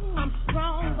confused. I'm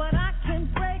strong, but I can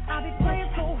break. I'll be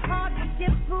praying so hard to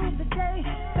get through the day.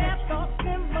 Bad thoughts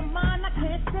in my mind, I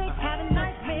can't shake. Having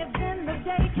nightmares in the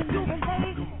day. Can you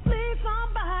relate? Please,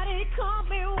 somebody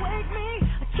come and wake me. I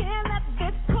can't let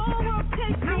this cold world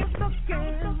take me.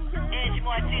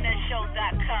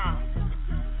 EdgyMartinezShow.com.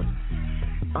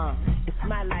 It's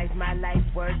my life,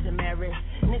 word to Mary.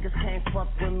 Niggas can't fuck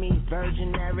with me,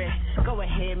 virginary. Go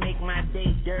ahead, make my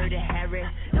day dirty, Harry.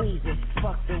 Weezy,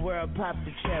 fuck the world, pop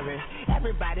the cherry.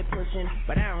 Everybody pushing,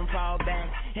 but I don't fall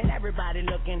back. And everybody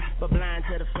looking, but blind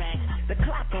to the facts. The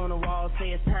clock on the wall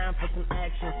says it's time for some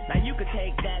action. Now you can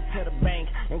take that to the bank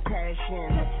and cash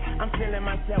in. I'm feeling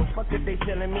myself, fuck if they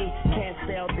feeling me. Can't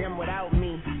spell them without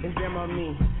me, it's them or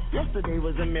me. Yesterday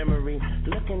was a memory,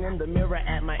 looking in the mirror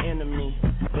at my enemy.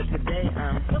 But today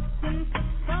I'm looking for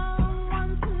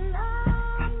someone to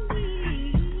love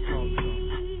me.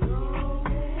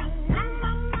 I'm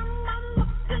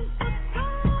looking for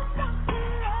someone to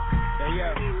love me. Hey,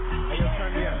 yo,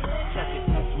 turn me up. Check it.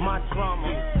 my drama,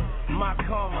 my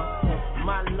karma,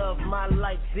 my love, my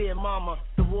life, dear mama.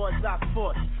 The wars I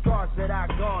fought, scars that I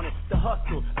garnered, the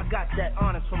hustle, I got that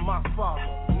honest from my father.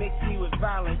 Mix me with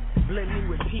violence, blend me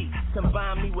with peace,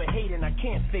 combine me with hate, and I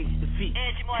can't face defeat.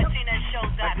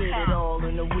 EdgyMartinezShow.com. I did it all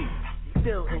in a week,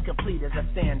 still incomplete as I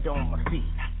stand on my feet.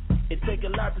 It take a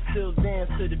lot to still dance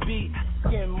to the beat,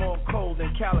 skin more cold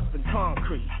than callous than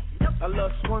concrete. I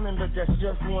love swimming, but that's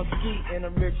just one ski in a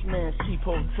rich man's cheap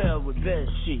hotel with bed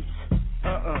sheets.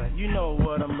 You know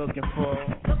what I'm looking for.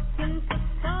 Looking for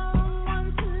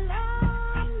someone to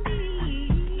love me.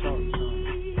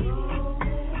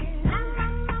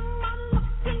 I'm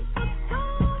looking for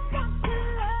someone to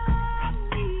love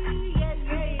me. Yeah.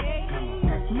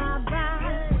 My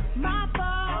ride, my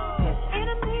ball.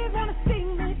 Enemies wanna see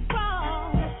me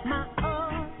fall. My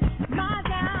up, my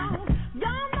down.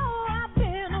 Y'all know I've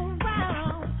been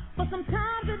around, but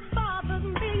sometimes it bothers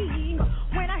me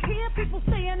when I hear people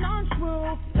saying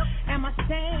untrue. Am I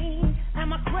sane?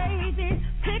 Am I crazy?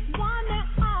 Pick one, they're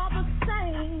all the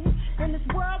same. In this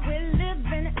world we're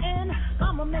living in,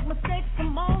 I'ma make mistakes,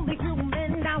 I'm only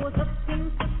human. I was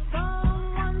looking for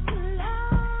someone to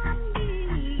love me.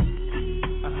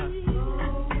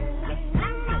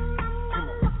 I'm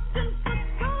looking for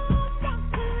someone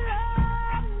to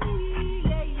love me.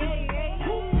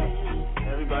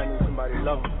 Yeah. Everybody needs somebody to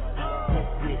love them.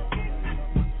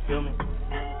 Feel me?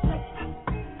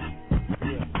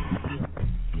 Yeah.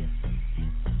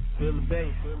 Feel the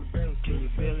bass. Can you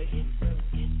feel it?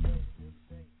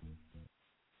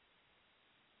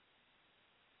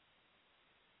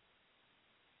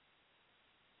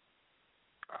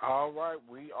 All right,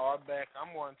 we are back.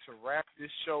 I'm going to wrap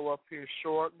this show up here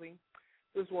shortly.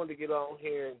 Just wanted to get on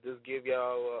here and just give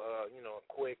y'all, a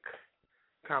quick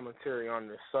commentary on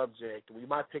the subject. We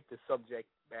might pick the subject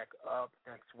back up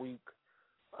next week.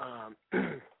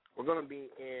 We're going to be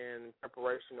in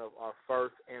preparation of our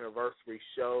first anniversary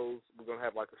shows. We're going to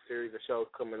have like a series of shows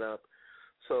coming up.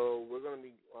 So we're going to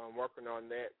be working on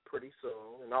that pretty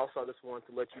soon. And also I just wanted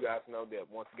to let you guys know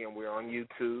that, once again, we're on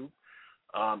YouTube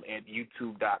at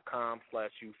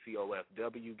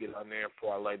youtube.com/UCOFW. Get on there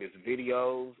for our latest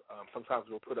videos. Sometimes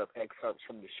we'll put up excerpts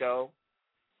from the show.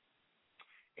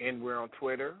 And we're on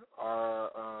Twitter.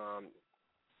 Our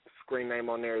screen name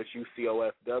on there is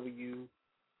UCOFW.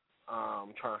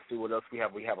 I'm trying to see what else we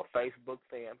have. We have a Facebook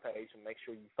fan page, and make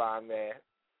sure you find that.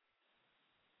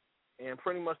 And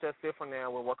pretty much that's it for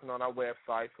now. We're working on our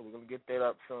website, so we're going to get that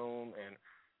up soon. And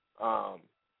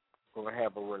we're going to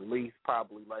have a release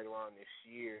probably later on this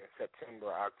year, September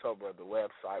or October, of the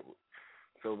website.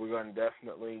 So we're going to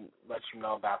definitely let you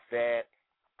know about that.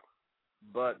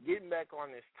 But getting back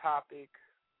on this topic,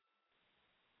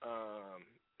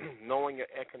 knowing your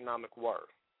economic worth.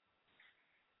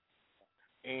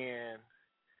 And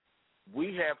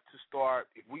we have to start,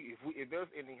 if there's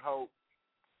any hope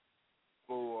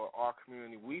for our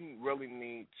community, we really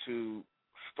need to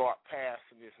start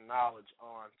passing this knowledge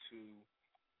on to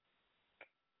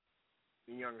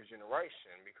the younger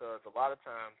generation, because a lot of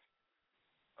times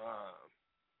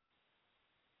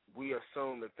we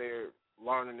assume that they're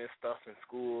learning this stuff in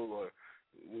school, or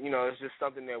it's just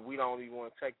something that we don't even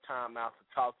want to take time out to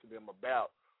talk to them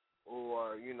about,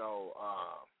 or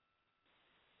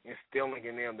instilling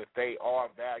in them that they are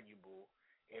valuable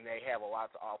and they have a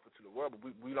lot to offer to the world, but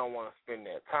we don't want to spend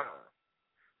that time.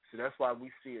 So that's why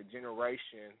we see a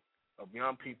generation of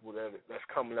young people that's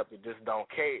coming up that just don't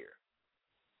care.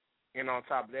 And on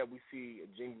top of that, we see a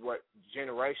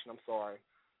generation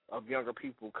of younger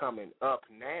people coming up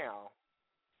now.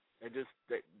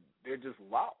 They're just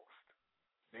lost.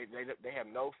 They have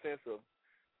no sense of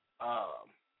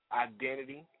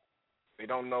identity. They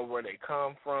don't know where they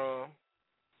come from.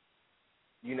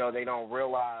 They don't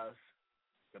realize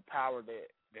the power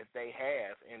that they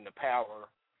have and the power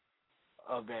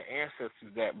of their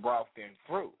ancestors that brought them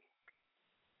through.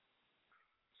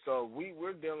 So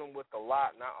we're dealing with a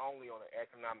lot, not only on an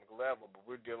economic level, but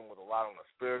we're dealing with a lot on a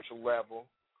spiritual level.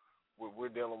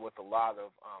 We're dealing with a lot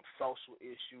of social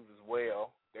issues as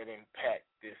well that impact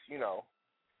this,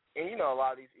 And, a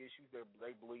lot of these issues,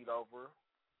 they bleed over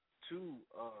to,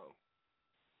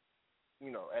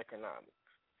 economics.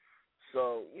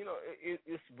 So,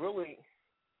 it's really,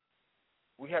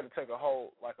 we have to take a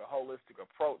holistic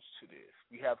approach to this.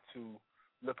 We have to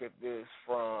look at this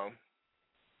from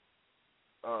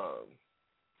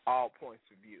all points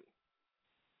of view.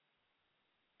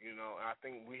 And I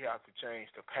think we have to change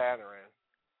the pattern.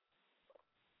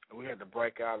 We have to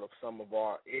break out of some of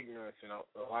our ignorance and a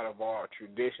lot of our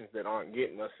traditions that aren't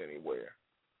getting us anywhere.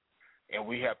 And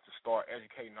we have to start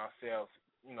educating ourselves,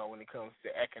 when it comes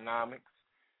to economics.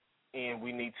 And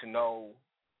we need to know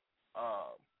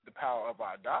the power of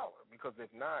our dollar, because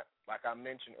if not, like I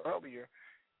mentioned earlier,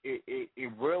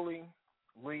 it really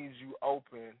leaves you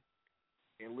open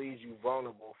and leaves you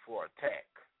vulnerable for attack.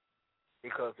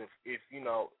 Because if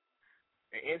an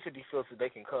entity feels that they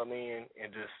can come in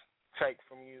and just take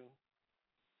from you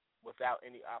without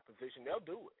any opposition, they'll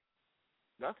do it.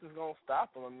 Nothing's going to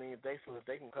stop them. I mean, if they feel that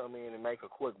they can come in and make a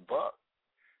quick buck,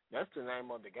 that's the name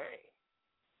of the game.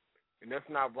 And that's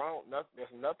not wrong.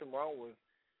 There's nothing wrong with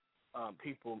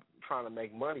people trying to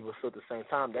make money, but still at the same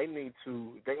time, if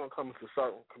they're going to come into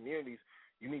certain communities,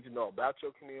 you need to know about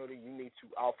your community. You need to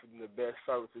offer them the best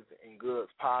services and goods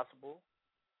possible.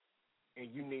 And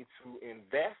you need to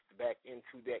invest back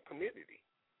into that community.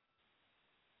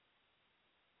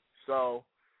 So,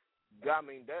 I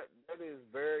mean, that is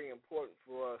very important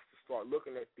for us to start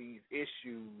looking at these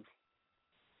issues.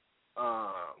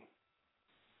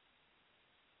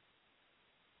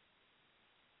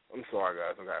 I'm sorry,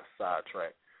 guys, I got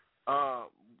sidetracked.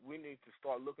 We need to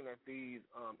start looking at these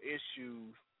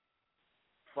issues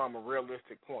from a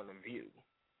realistic point of view.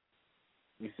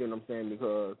 You see what I'm saying?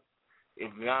 Because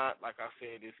if not, like I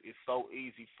said, it's so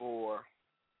easy for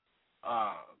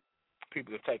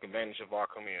people to take advantage of our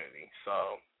community.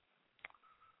 So,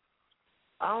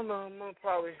 I don't know. I'm going to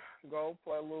probably go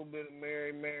play a little bit of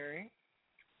Mary Mary.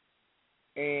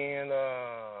 And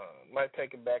might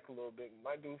take it back a little bit.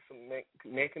 Might do some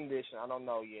mint condition. I don't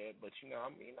know yet. But,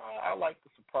 I like to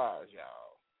surprise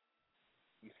y'all.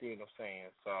 You see what I'm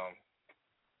saying? So,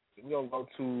 we're going to go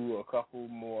to a couple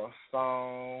more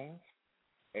songs.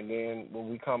 And then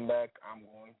when we come back, I'm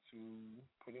going to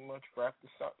pretty much wrap the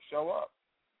show up.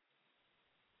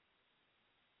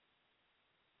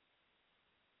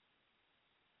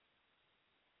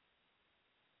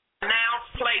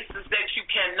 Announce places that you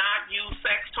cannot use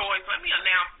sex toys. Let me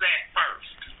announce that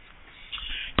first.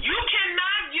 You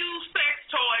cannot use sex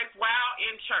toys while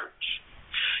in church.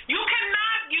 You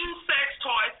cannot use sex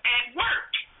toys at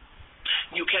work.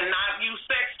 You cannot use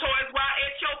sex toys while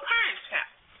at your parents'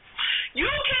 house. You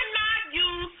cannot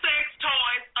use sex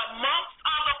toys amongst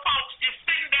other folks just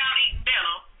sitting down eating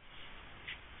dinner.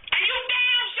 And you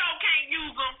damn sure can't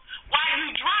use them while you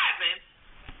driving.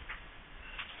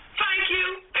 Thank you.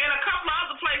 And a couple of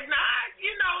other places.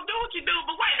 Now, do what you do,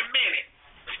 but wait a minute.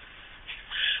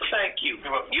 Thank you.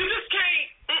 You just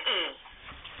can't,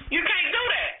 you can't do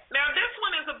that. Now, this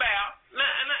one is about,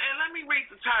 and let me read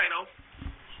the title.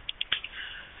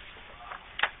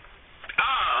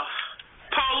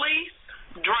 Police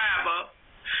driver.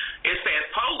 It says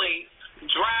police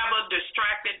driver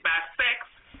distracted by sex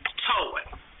toy.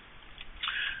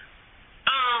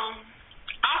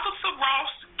 Officer Ross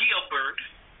Gilbert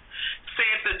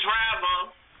said the driver,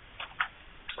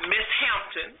 Miss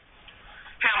Hamilton,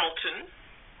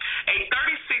 a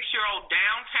 36-year-old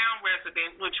downtown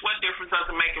resident, which what difference does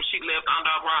it make if she lived under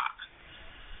a rock?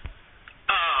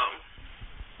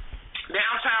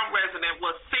 downtown resident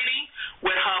was sitting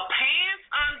with her pants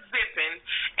unzipping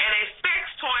and a sex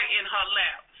toy in her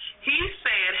lap. He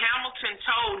said Hamilton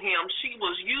told him she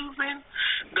was using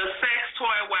the sex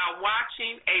toy while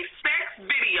watching a sex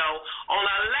video on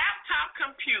a laptop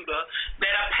computer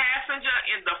that a passenger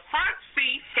in the front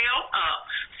seat held up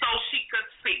so she could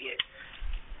see it.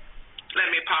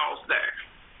 Let me pause there.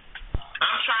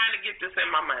 I'm trying to get this in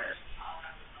my mind.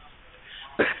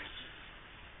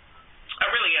 I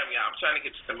really am, y'all. I'm trying to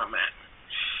get this in my mind.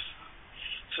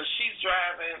 So she's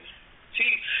driving.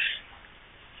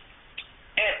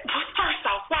 And first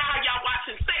off, why are y'all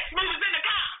watching sex movies in the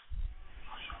car?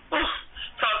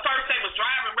 So at first they was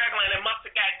driving regular and it must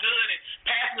have got good and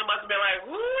passenger must have been like,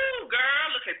 "Ooh, girl,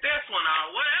 look at this one," or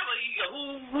whatever,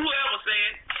 whoever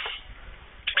said.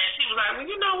 And she was like, "Well,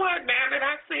 you know what? Now that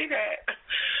I see that,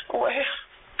 well,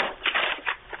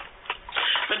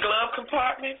 the glove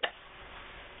compartment.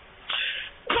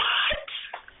 What?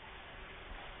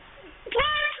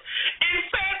 And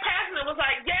said passenger was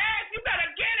like, yes, you better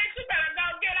get it. You better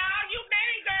go get all you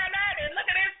need, girl. And look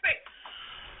at this thing.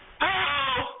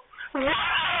 Oh,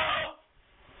 wow.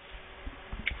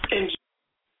 And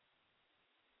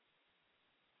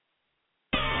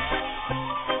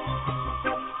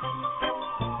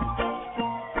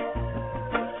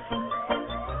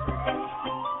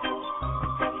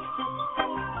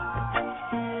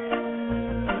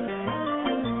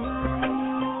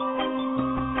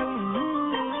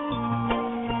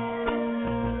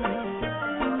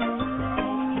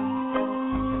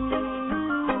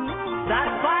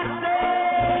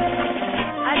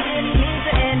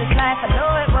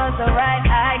right,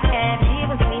 I can't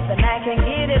even sleep and I can't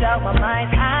get it off my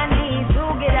mind. I need to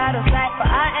get out of sight, but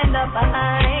I end up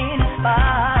behind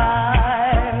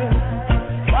bars.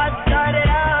 What started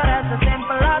out as a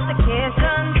simple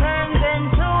altercation turns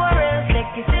into a real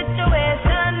sticky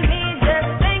situation. Me just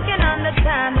thinking on the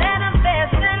time that I'm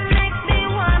facing makes me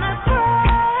wanna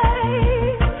cry.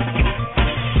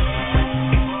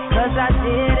 'Cause I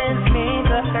didn't mean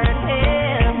to hurt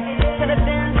him. Could have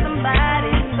been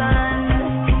somebody's son.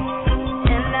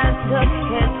 Took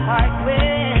his heart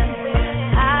with.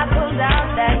 I pulled out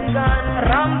that gun.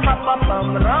 Rum pa pa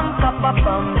bum, rum pa pa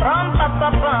bum, rum pa pa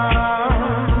bum.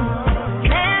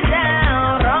 Man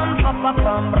down, rum pa pa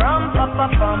bum, rum pa pa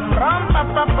bum, rum pa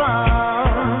pa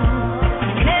bum.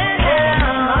 Man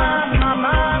down,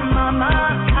 mama,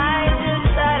 I just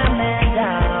shot a man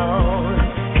down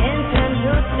in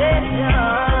Central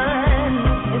Station.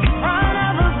 In front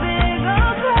of a big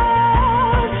old crowd.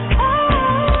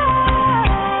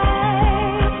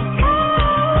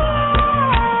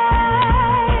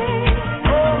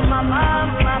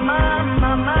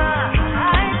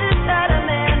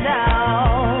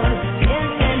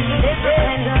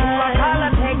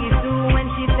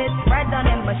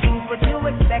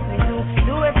 Expect me to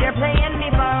do if you're playing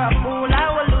me for a fool. I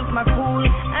will lose my cool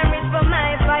and reach for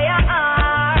my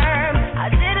firearm. I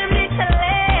didn't mean to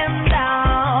lay him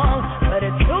down, but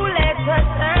it's too late to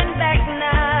turn back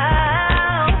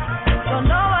now. Don't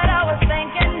know what I was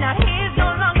thinking. Now he's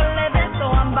no longer living, so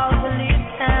I'm about to leave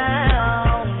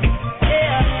town.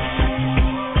 Yeah,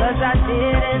 'cause I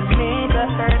didn't mean to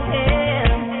hurt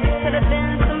him. Could have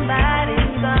been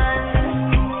somebody's son,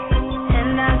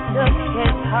 and I took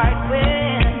his heart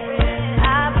with.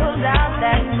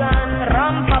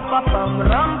 Rum pa pa bum,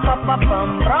 rum pa pa bum,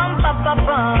 rum pa pa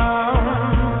bum.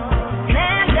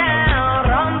 Man down,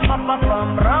 rum pa pa bum,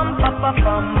 rum pa pa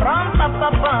bum, rum pa pa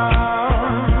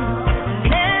bum.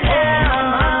 Man down,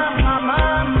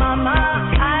 mama,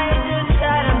 I just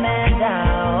shot a man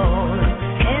down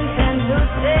in Central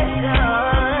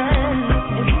Station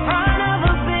in front of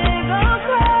a big old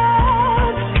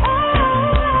crowd.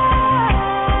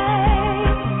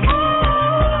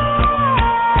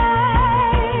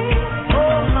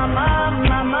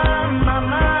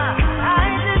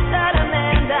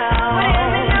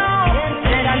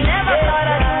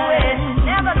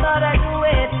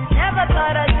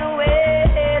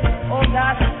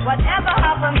 Whatever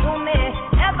happened to me,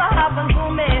 ever happened to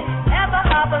me, ever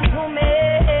happened to me.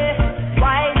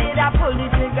 Why did I pull the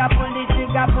trigger,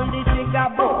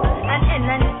 boom? And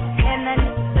then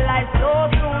like so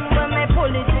soon when me pull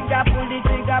the trigger, pull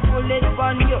it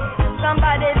on you.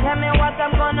 Somebody tell me what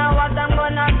I'm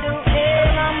gonna do. Hey,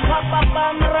 rum pa pa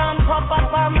bum, rum pa pa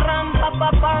bum, rum pa pa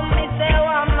bum. Me say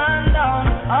one man down.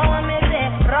 Oh, me say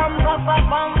rum pa pa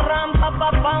bum, rum pa pa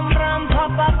bum, rum pa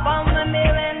pa bum. Me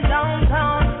went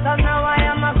downtown. 'Cause now I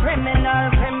am a criminal.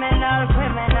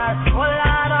 Oh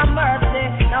Lord of mercy,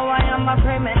 now I am a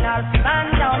criminal. Stand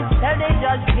down, tell the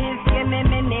judge please give me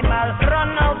minimal.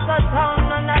 Run out of town,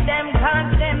 none of them can't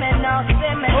see me now.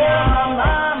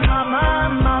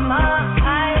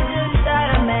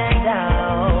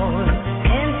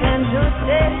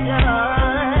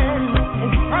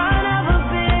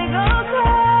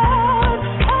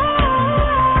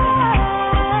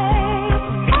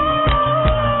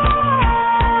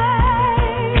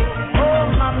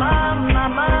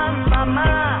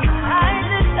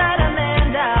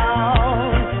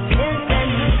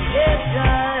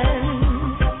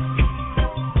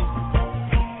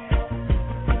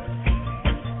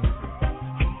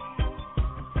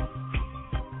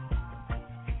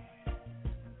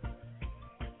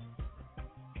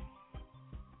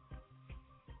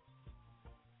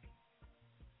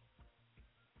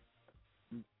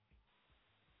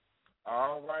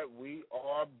 All right, we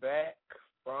are back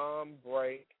from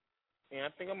break, and I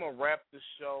think I'm going to wrap the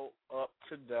show up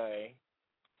today.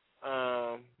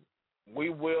 We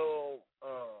will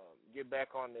get back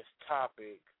on this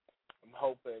topic. I'm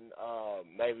hoping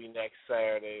maybe next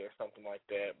Saturday or something like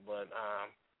that, but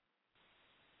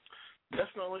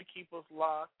definitely keep us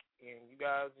locked, and you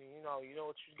guys, you know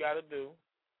what you got to do.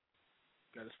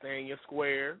 You got to stay in your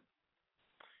square,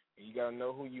 and you got to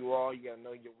know who you are. You got to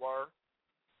know your worth.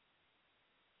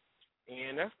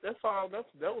 And that's all. That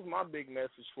was my big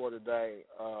message for today.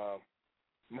 I'm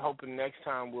hoping next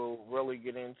time we'll really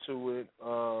get into it.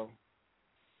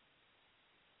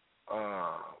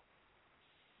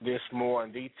 This more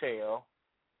in detail,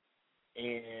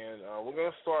 and we're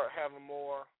gonna start having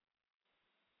more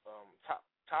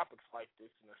topics like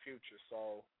this in the future.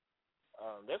 So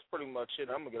that's pretty much it.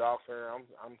 I'm gonna get off here.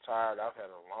 I'm tired. I've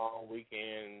had a long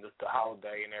weekend, the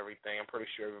holiday and everything. I'm pretty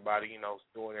sure everybody, is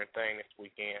doing their thing this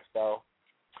weekend. So,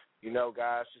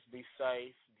 guys, just be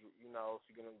safe. If you're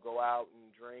gonna go out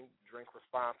and drink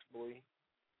responsibly,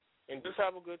 and just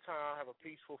have a good time. Have a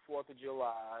peaceful 4th of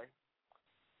July,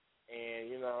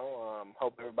 and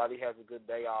hope everybody has a good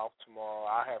day off tomorrow.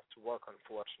 I have to work,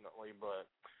 unfortunately, but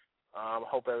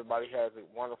hope everybody has a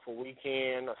wonderful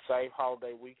weekend, a safe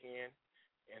holiday weekend.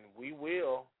 And we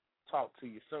will talk to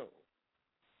you soon.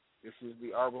 This is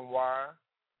the Urban Wire,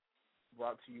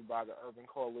 brought to you by the Urban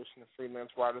Coalition of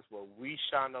Freelance Writers, where we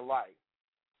shine the light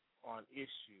on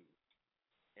issues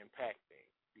impacting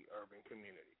the urban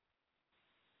community.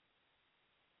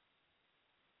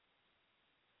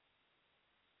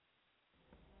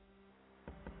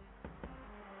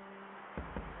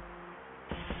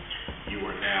 You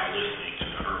are now listening to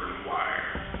the Urban Wire,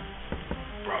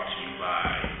 brought to you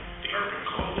by the Urban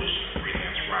Coalition of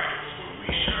Freelance Writers, where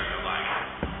we shine the light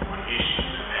on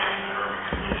issues impacting the urban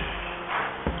community.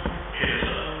 Hit us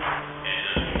up at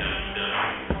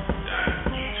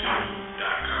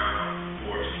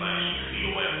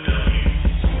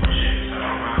www.youtube.com/COFW, or check us out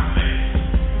on MySpace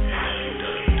at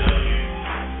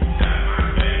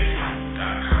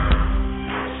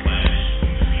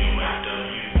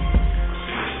www.myspace.com/COFW, or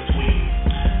send us a tweet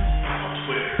on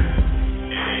Twitter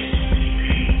at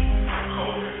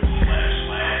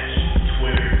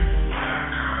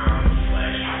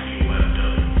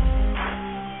http://twitter.com/COFW.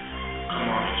 Come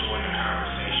on and join the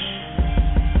conversation.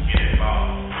 Get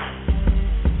involved.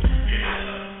 Hit us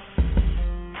up.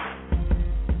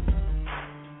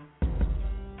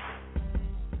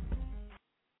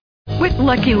 With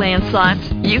Lucky Land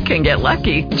Slots, you can get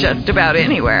lucky just about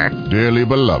anywhere. Dearly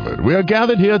beloved, we are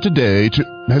gathered here today to...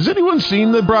 Has anyone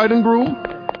seen the bride and groom?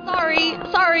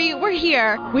 Sorry, we're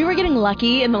here. We were getting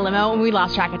lucky in the limo and we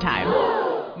lost track of time.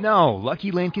 No,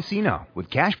 Lucky Land Casino, with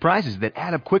cash prizes that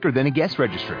add up quicker than a guest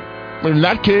registry. In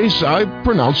that case, I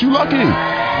pronounce you lucky.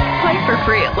 Play for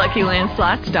free at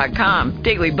LuckyLandSlots.com.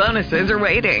 Daily bonuses are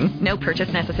waiting. No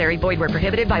purchase necessary. Void where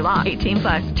prohibited by law.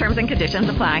 18+. Terms and conditions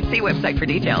apply. See website for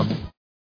details.